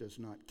 "That which does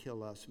not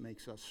kill us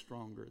makes us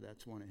stronger."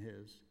 That's one of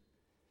his.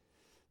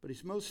 But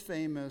he's most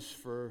famous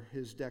for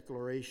his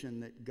declaration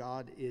that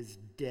God is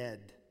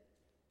dead.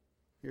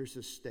 Here's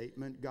his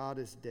statement: God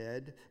is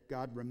dead,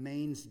 God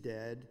remains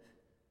dead,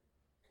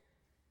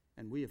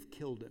 and we have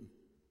killed him.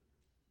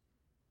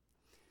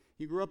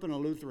 He grew up in a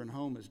Lutheran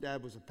home. His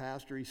dad was a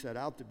pastor. He set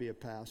out to be a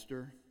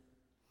pastor.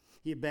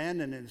 He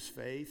abandoned his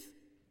faith.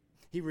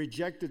 He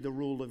rejected the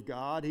rule of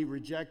God. He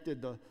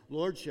rejected the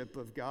lordship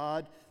of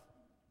God.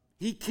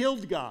 He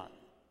killed God.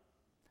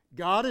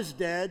 God is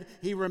dead.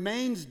 He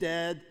remains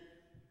dead.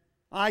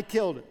 I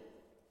killed him.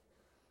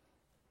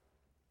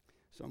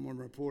 Someone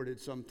reported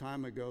some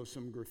time ago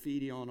some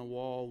graffiti on a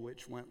wall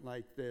which went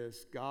like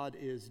this: God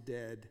is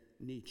dead,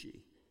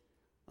 Nietzsche.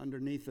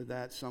 Underneath of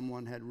that,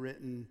 someone had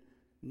written,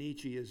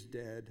 Nietzsche is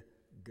dead,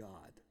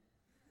 God.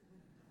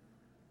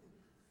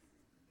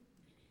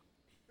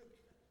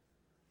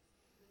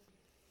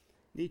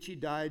 Nietzsche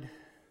died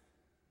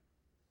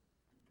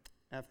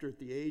after, at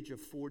the age of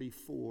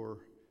 44,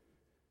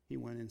 he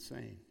went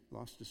insane,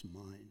 lost his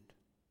mind.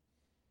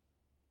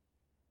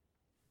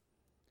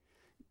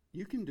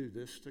 You can do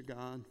this to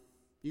God.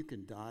 You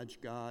can dodge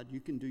God.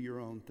 You can do your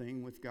own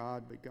thing with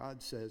God. But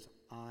God says,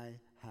 I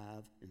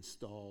have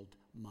installed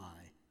my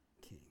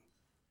king.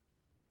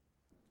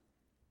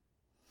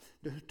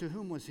 To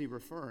whom was he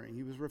referring?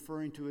 He was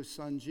referring to his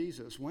son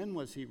Jesus. When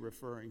was he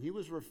referring? He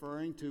was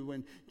referring to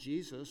when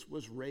Jesus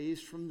was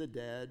raised from the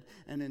dead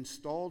and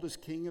installed as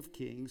King of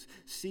Kings,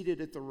 seated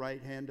at the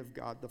right hand of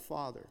God the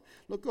Father.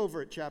 Look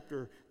over at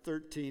chapter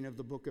 13 of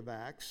the book of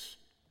Acts.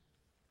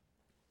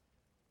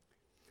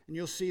 And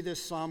you'll see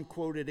this psalm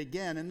quoted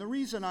again. And the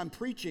reason I'm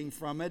preaching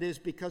from it is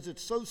because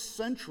it's so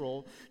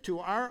central to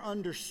our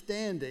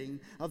understanding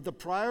of the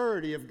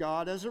priority of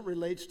God as it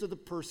relates to the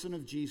person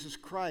of Jesus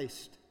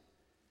Christ.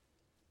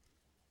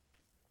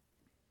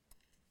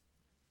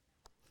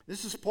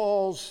 This is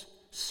Paul's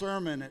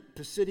sermon at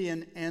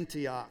Pisidian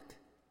Antioch.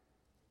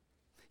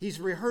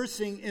 He's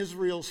rehearsing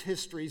Israel's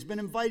history. He's been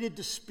invited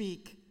to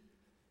speak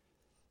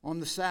on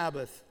the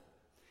Sabbath.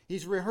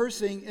 He's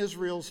rehearsing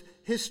Israel's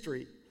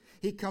history.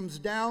 He comes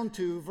down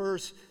to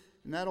verse,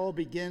 and that all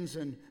begins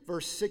in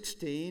verse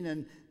 16,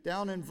 and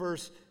down in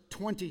verse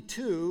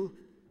 22,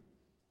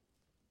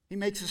 he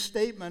makes a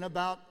statement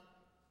about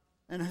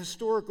an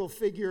historical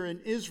figure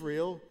in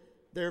Israel,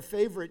 their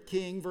favorite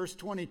king, verse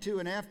 22,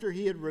 and after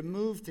he had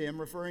removed him,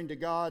 referring to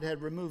God,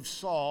 had removed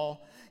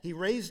Saul, he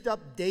raised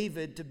up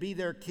David to be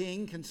their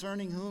king,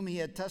 concerning whom he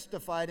had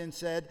testified and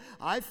said,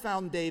 I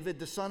found David,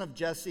 the son of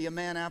Jesse, a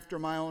man after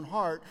my own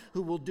heart,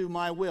 who will do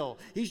my will.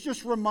 He's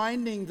just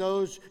reminding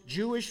those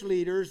Jewish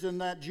leaders in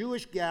that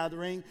Jewish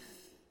gathering,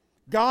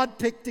 God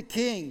picked a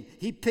king.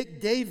 He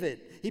picked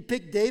David. He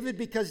picked David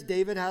because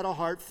David had a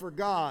heart for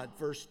God,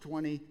 verse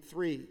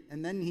 23.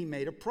 And then he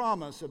made a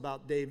promise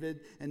about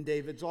David and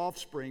David's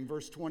offspring.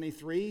 Verse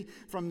 23,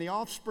 from the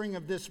offspring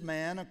of this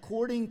man,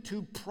 according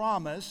to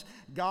promise,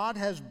 God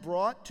has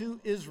brought to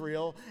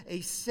Israel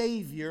a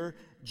Savior,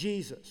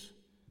 Jesus.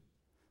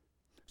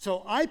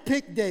 So I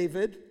picked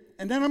David,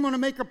 and then I'm going to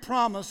make a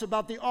promise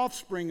about the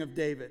offspring of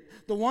David,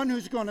 the one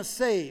who's going to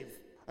save,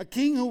 a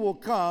king who will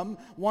come,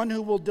 one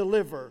who will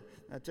deliver.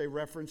 That's a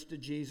reference to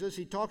Jesus.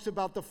 He talks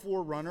about the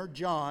forerunner,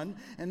 John.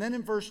 And then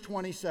in verse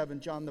 27,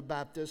 John the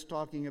Baptist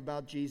talking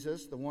about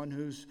Jesus, the one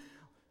who's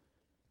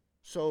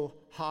so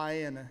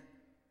high and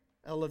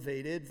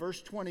elevated.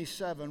 Verse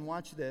 27,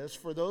 watch this.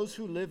 For those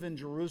who live in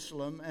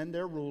Jerusalem and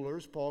their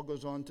rulers, Paul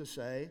goes on to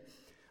say,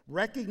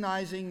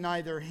 recognizing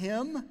neither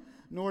him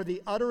nor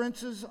the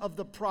utterances of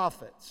the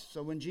prophets.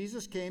 So when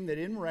Jesus came, they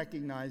didn't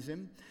recognize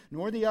him,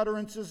 nor the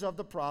utterances of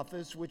the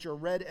prophets, which are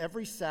read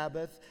every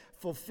Sabbath,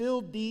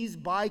 fulfilled these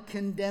by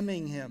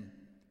condemning him.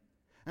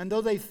 And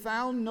though they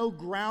found no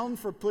ground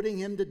for putting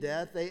him to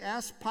death, they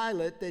asked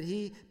Pilate that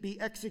he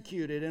be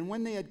executed. And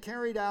when they had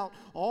carried out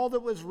all that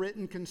was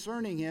written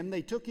concerning him,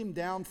 they took him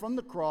down from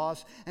the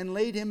cross and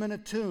laid him in a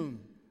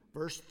tomb.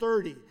 Verse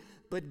 30,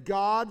 but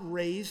God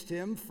raised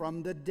him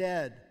from the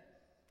dead.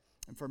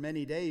 And for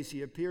many days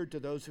he appeared to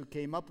those who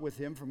came up with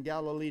him from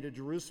Galilee to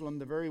Jerusalem,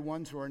 the very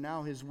ones who are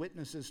now his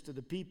witnesses to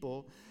the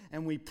people.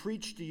 And we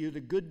preach to you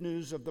the good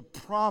news of the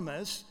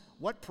promise,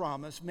 what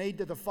promise? Made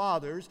to the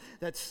fathers,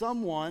 that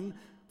someone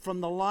from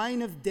the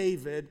line of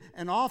David,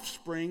 an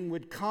offspring,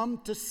 would come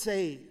to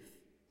save.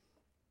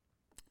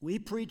 We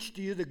preach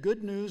to you the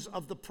good news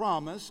of the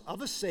promise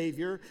of a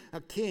Savior,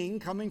 a King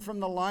coming from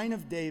the line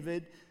of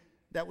David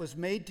that was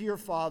made to your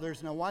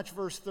fathers. Now watch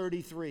verse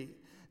 33.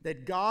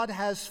 That God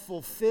has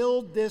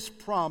fulfilled this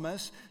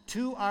promise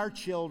to our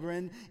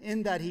children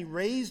in that he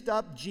raised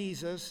up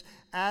Jesus,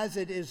 as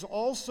it is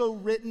also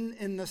written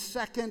in the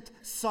second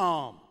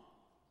psalm,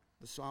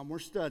 the psalm we're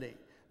studying.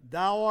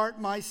 Thou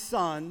art my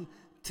son,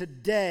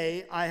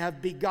 today I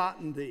have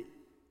begotten thee.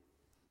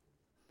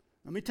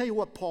 Let me tell you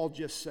what Paul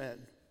just said.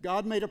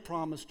 God made a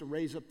promise to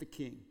raise up the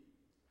king,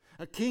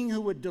 a king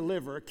who would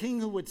deliver, a king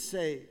who would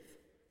save.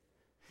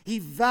 He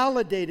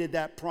validated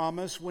that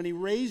promise when he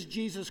raised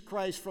Jesus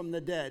Christ from the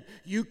dead.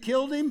 You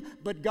killed him,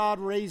 but God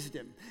raised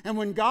him. And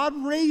when God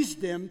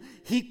raised him,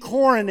 he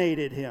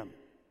coronated him.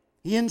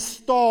 He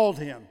installed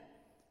him.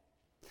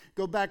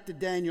 Go back to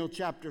Daniel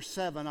chapter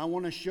 7. I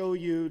want to show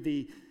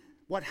you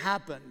what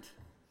happened.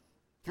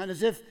 Kind of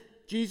as if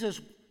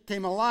Jesus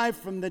came alive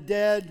from the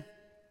dead.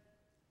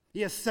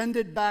 He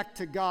ascended back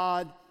to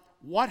God.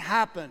 What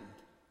happened?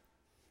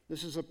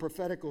 This is a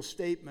prophetical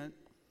statement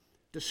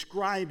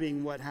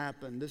describing what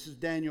happened. This is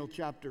Daniel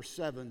chapter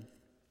 7.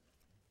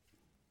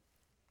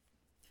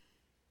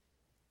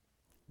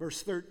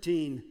 Verse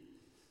 13.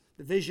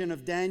 The vision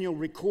of Daniel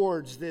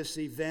records this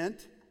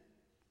event.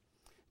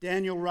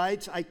 Daniel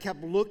writes, I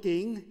kept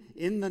looking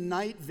in the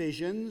night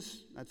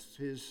visions. That's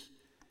his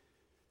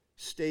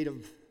state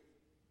of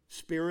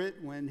spirit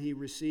when he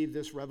received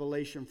this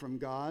revelation from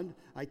God.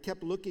 I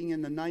kept looking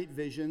in the night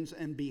visions,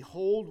 and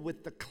behold,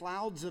 with the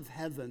clouds of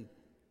heaven,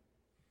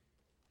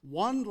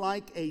 one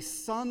like a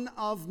son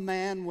of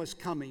man was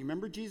coming.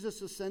 Remember,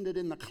 Jesus ascended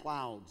in the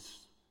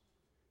clouds.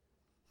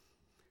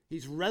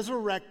 He's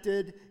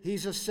resurrected,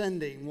 he's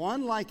ascending.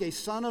 One like a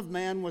son of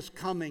man was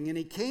coming, and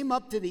he came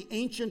up to the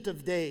Ancient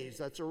of Days,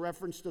 that's a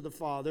reference to the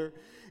Father,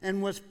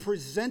 and was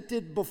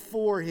presented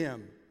before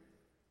him.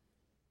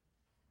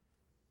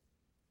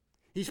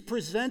 He's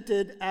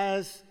presented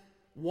as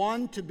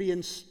one to be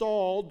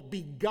installed,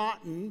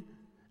 begotten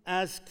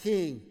as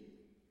king.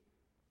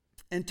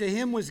 And to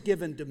him was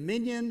given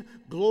dominion,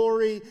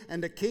 glory,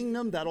 and a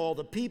kingdom, that all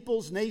the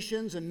peoples,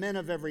 nations, and men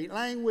of every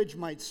language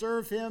might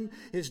serve him.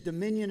 His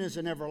dominion is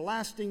an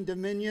everlasting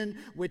dominion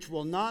which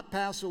will not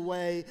pass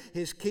away.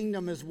 His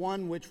kingdom is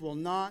one which will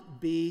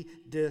not be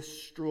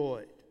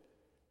destroyed.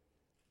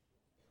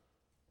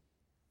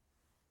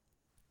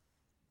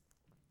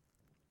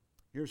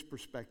 Here's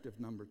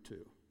perspective number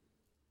 2.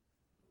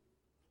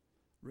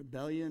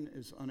 Rebellion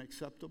is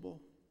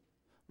unacceptable.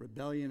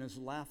 Rebellion is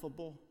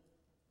laughable.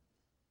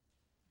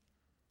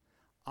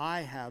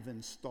 I have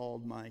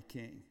installed my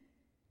king.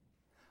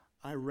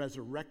 I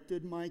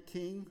resurrected my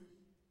king.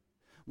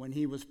 When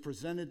he was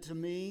presented to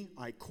me,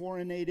 I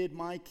coronated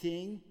my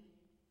king.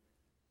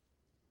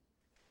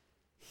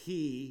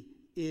 He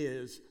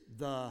is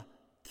the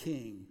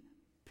king,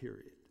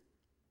 period.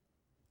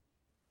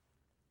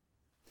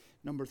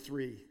 Number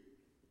 3.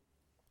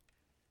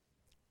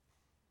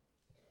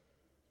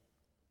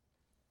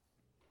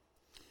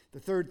 The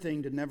third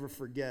thing to never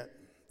forget,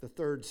 the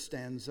third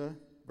stanza,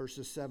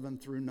 verses 7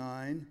 through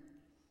 9.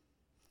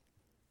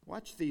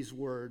 Watch these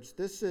words.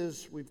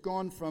 We've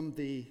gone from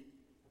the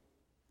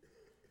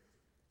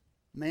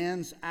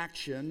man's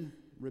action,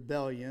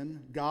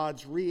 rebellion,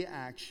 God's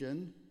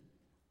reaction,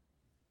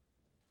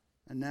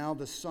 and now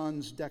the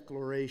Son's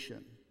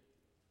declaration.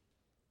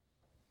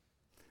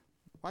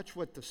 Watch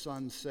what the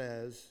Son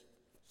says,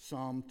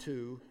 Psalm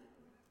 2,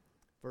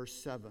 verse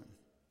 7.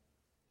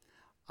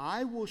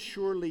 I will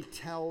surely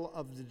tell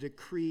of the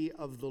decree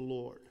of the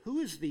Lord. Who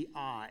is the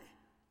I?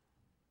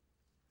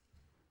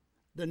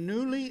 The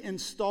newly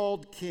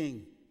installed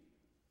king.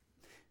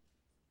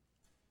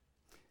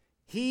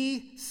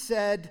 He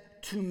said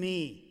to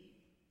me,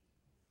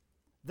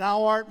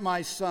 thou art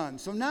my son.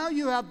 So now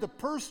you have the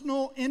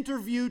personal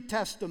interview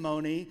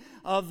testimony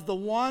of the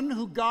one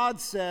who God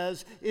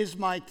says is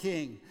my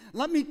king.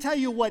 Let me tell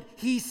you what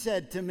he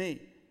said to me.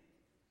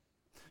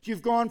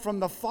 You've gone from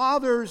the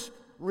Father's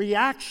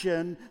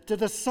reaction to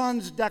the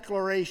Son's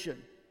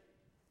declaration.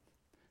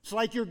 It's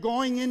like you're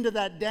going into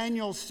that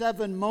Daniel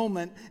 7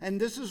 moment, and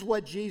this is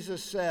what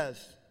Jesus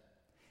says.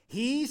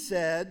 He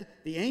said,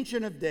 the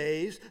Ancient of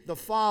Days, the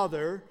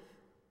Father,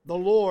 the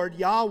Lord,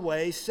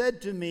 Yahweh,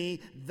 said to me,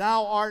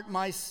 thou art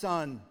my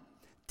son.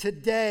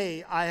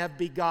 Today I have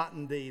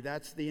begotten thee.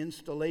 That's the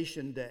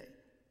installation day.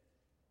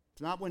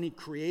 It's not when he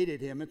created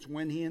him, it's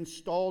when he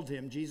installed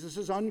him. Jesus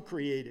is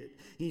uncreated.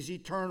 He's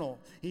eternal.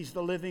 He's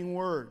the living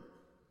Word.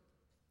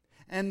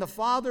 And the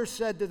Father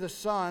said to the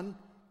Son,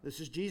 this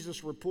is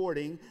Jesus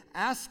reporting,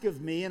 ask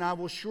of me, and I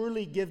will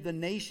surely give the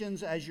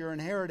nations as your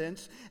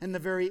inheritance, and the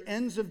very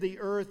ends of the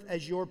earth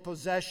as your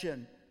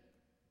possession.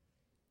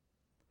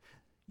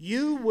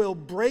 You will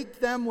break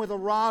them with a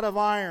rod of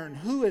iron.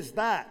 Who is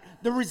that?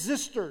 The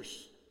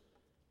resistors.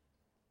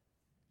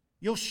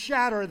 You'll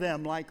shatter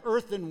them like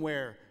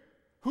earthenware.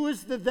 Who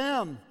is the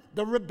them?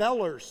 The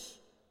rebellers.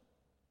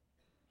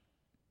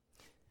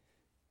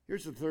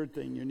 Here's the third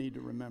thing you need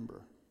to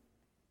remember.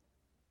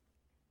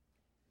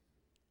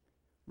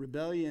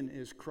 Rebellion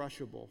is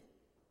crushable,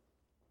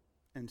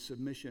 and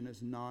submission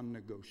is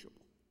non-negotiable.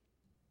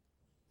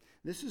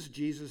 This is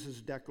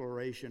Jesus'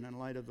 declaration in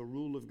light of the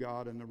rule of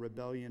God and the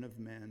rebellion of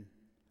men.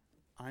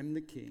 I'm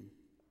the king.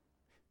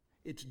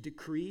 It's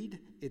decreed,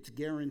 it's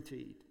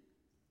guaranteed,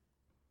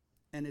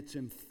 and it's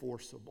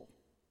enforceable.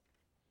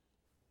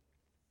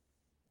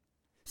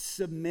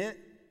 Submit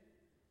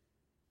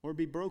or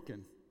be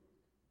broken.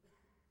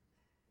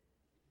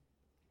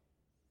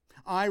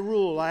 I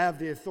rule. I have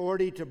the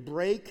authority to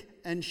break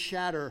and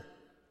shatter.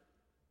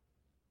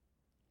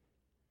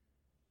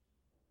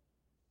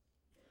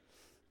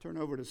 Turn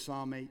over to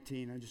Psalm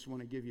 18. I just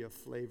want to give you a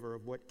flavor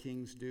of what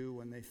kings do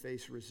when they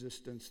face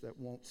resistance that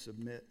won't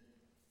submit.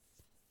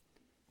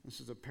 This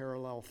is a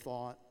parallel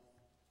thought.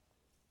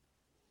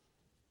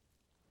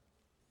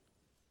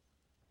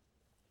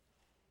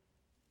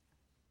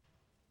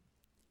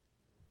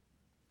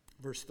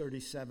 Verse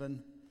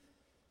 37.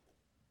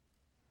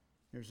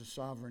 There's a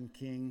sovereign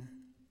king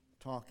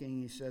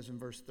talking. He says in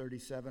verse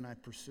 37, I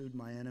pursued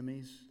my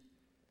enemies.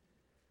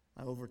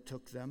 I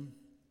overtook them.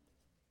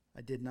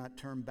 I did not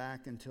turn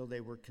back until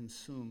they were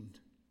consumed.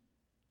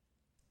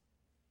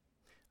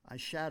 I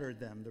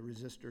shattered them, the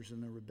resistors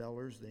and the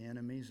rebellers, the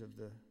enemies of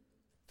the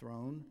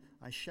throne.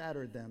 I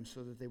shattered them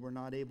so that they were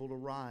not able to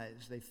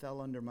rise. They fell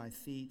under my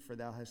feet, for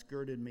thou hast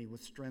girded me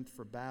with strength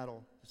for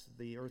battle. This is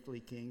the earthly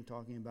king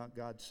talking about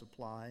God's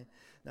supply.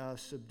 Thou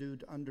hast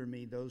subdued under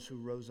me those who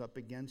rose up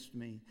against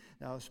me.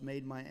 Thou hast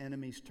made my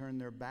enemies turn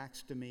their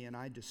backs to me, and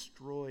I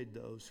destroyed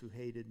those who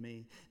hated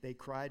me. They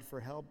cried for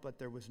help, but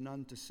there was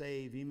none to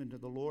save, even to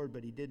the Lord,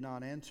 but he did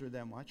not answer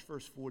them. Watch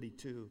verse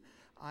 42.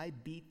 I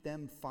beat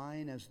them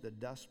fine as the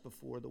dust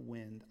before the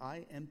wind.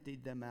 I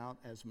emptied them out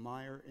as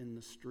mire in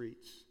the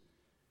streets.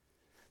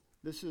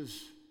 This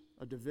is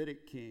a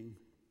Davidic king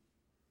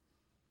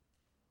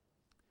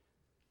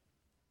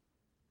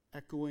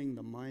echoing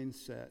the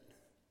mindset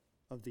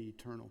of the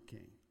eternal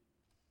king.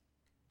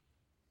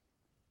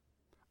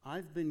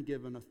 I've been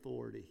given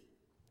authority.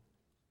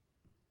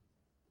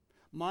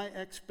 My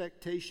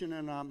expectation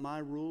and my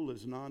rule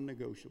is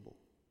non-negotiable.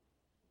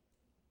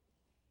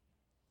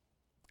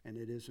 And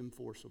it is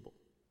enforceable.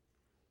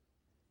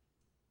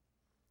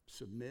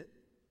 Submit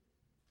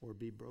or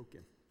be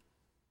broken.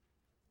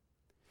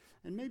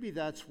 And maybe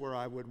that's where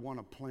I would want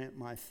to plant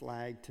my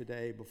flag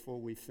today before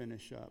we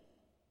finish up.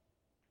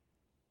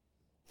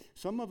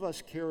 Some of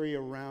us carry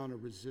around a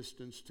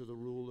resistance to the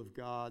rule of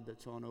God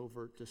that's on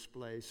overt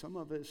display. Some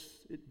of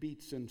us, it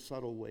beats in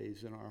subtle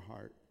ways in our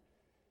heart.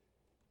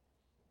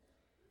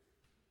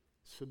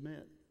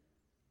 Submit.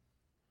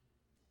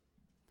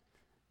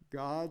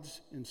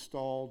 God's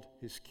installed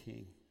his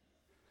king.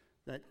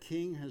 That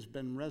king has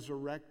been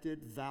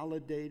resurrected,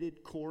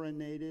 validated,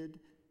 coronated,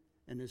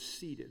 and is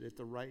seated at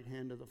the right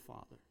hand of the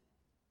Father.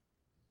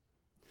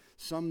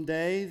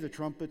 Someday the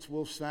trumpets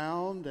will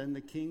sound and the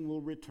king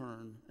will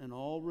return, and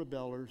all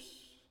rebellers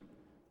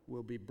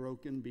will be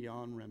broken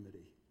beyond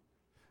remedy.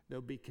 They'll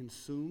be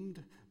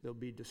consumed, they'll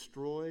be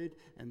destroyed,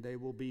 and they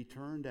will be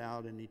turned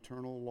out in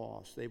eternal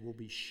loss. They will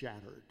be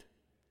shattered.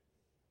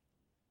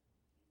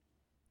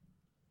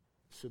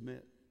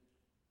 Submit.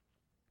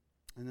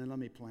 And then let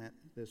me plant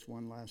this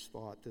one last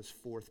thought, this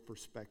fourth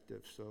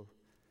perspective, so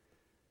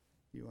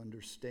you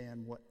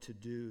understand what to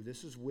do.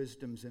 This is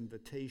wisdom's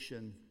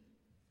invitation.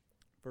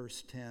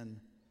 Verse 10.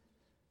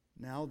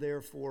 Now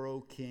therefore,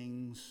 O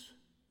kings.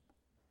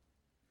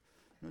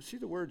 Now see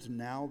the words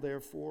now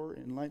therefore,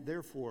 and like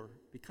therefore,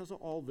 because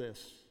of all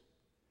this,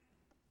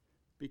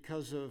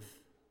 because of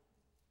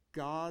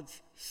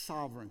God's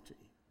sovereignty,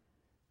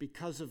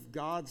 because of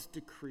God's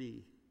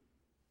decree,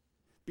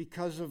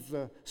 because of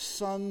the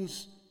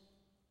Son's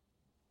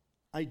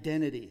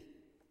identity,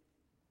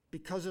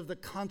 because of the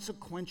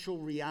consequential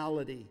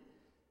reality.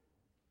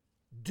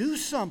 Do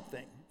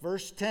something.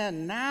 Verse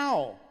 10,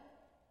 now.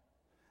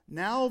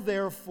 Now,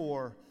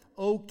 therefore,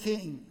 O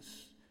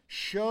kings,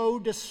 show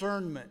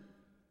discernment.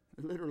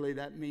 Literally,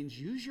 that means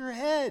use your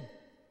head.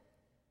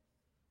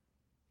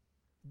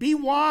 Be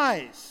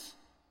wise.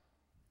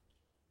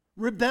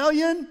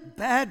 Rebellion,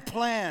 bad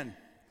plan.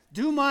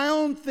 Do my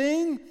own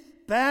thing,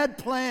 bad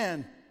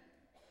plan.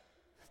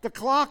 The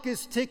clock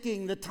is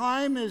ticking. The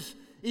time is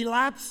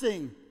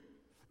elapsing.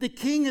 The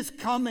king is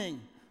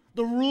coming.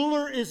 The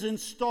ruler is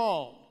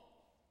installed.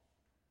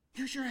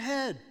 Use your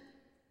head.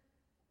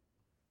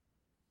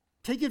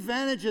 Take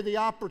advantage of the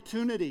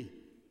opportunity.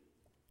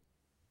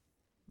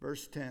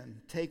 Verse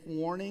 10. Take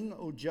warning,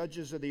 O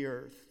judges of the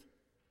earth,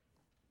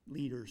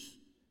 leaders.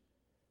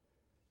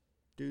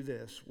 do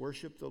this.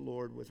 Worship the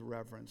Lord with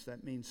reverence.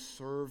 That means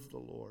serve the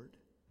Lord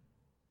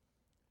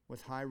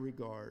with high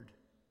regard.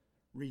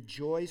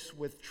 Rejoice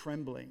with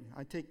trembling.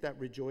 I take that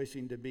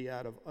rejoicing to be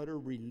out of utter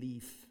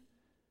relief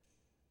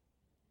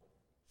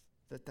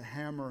that the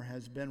hammer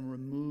has been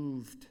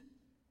removed.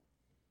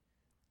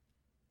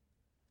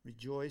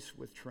 Rejoice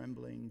with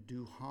trembling.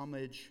 Do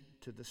homage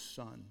to the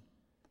Son.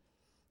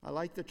 I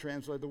like the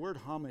translation. The word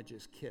homage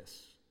is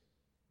kiss.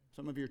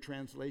 Some of your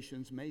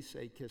translations may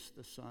say kiss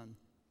the Son.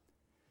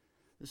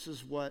 This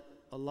is what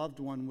a loved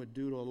one would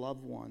do to a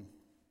loved one.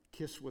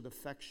 Kiss with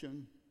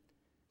affection.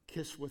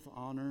 Kiss with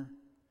honor.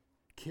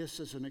 Kiss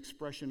as an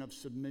expression of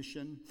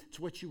submission. It's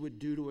what you would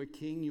do to a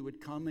king. You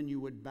would come and you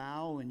would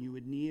bow and you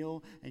would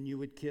kneel and you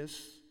would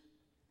kiss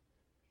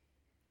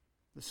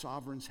the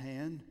sovereign's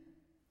hand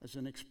as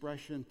an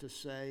expression to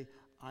say,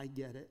 I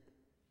get it.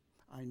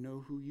 I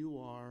know who you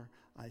are.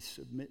 I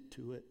submit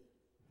to it.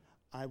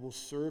 I will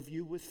serve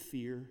you with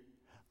fear.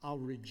 I'll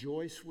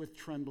rejoice with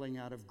trembling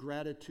out of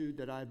gratitude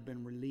that I've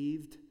been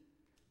relieved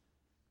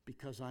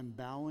because I'm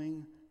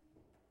bowing,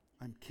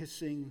 I'm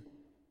kissing,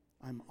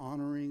 I'm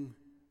honoring,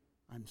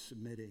 I'm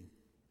submitting.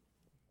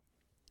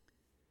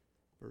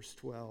 Verse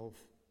 12,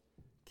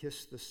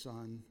 kiss the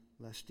Son,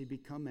 lest he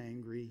become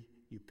angry,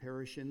 you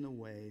perish in the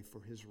way,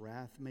 for his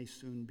wrath may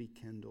soon be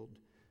kindled.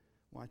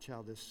 Watch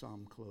how this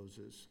psalm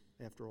closes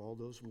after all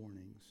those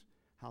warnings.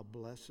 How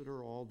blessed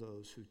are all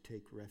those who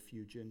take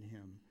refuge in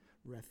him,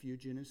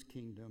 refuge in his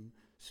kingdom,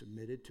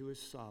 submitted to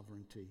his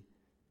sovereignty.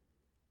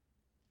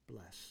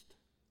 Blessed.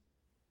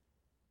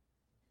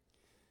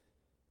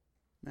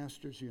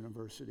 Masters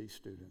University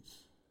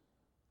students,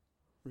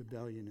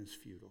 rebellion is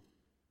futile.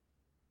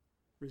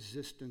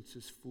 Resistance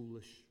is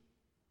foolish.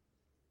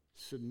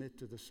 Submit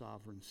to the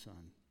sovereign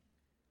Son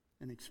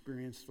and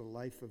experience the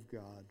life of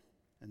God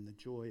and the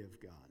joy of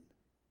God.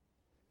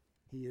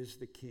 He is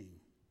the King.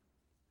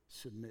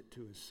 Submit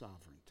to his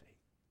sovereignty.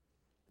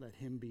 Let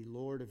him be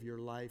Lord of your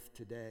life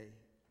today.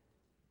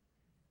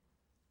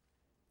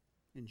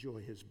 Enjoy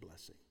his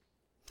blessing.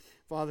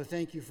 Father,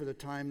 thank you for the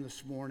time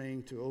this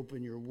morning to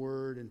open your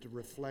word and to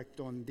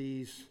reflect on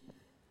these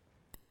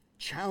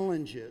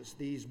challenges,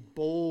 these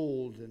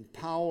bold and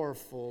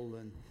powerful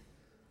and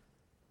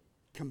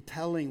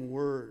compelling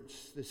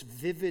words, this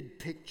vivid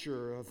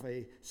picture of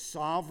a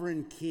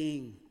sovereign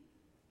king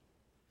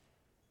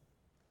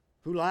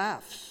who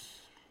laughs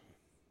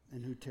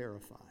and who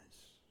terrifies,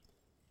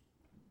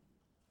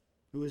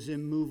 who is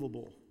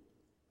immovable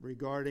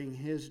regarding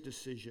his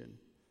decision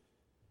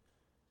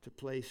to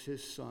place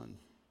his Son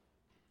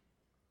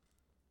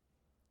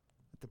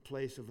at the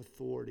place of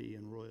authority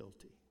and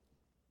royalty.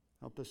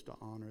 Help us to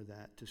honor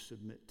that, to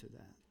submit to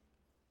that.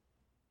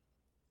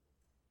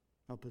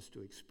 Help us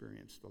to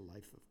experience the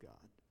life of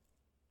God,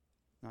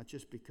 not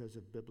just because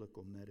of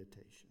biblical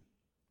meditation,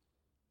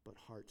 but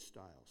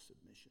heart-style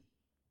submission.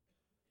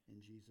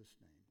 In Jesus'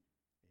 name.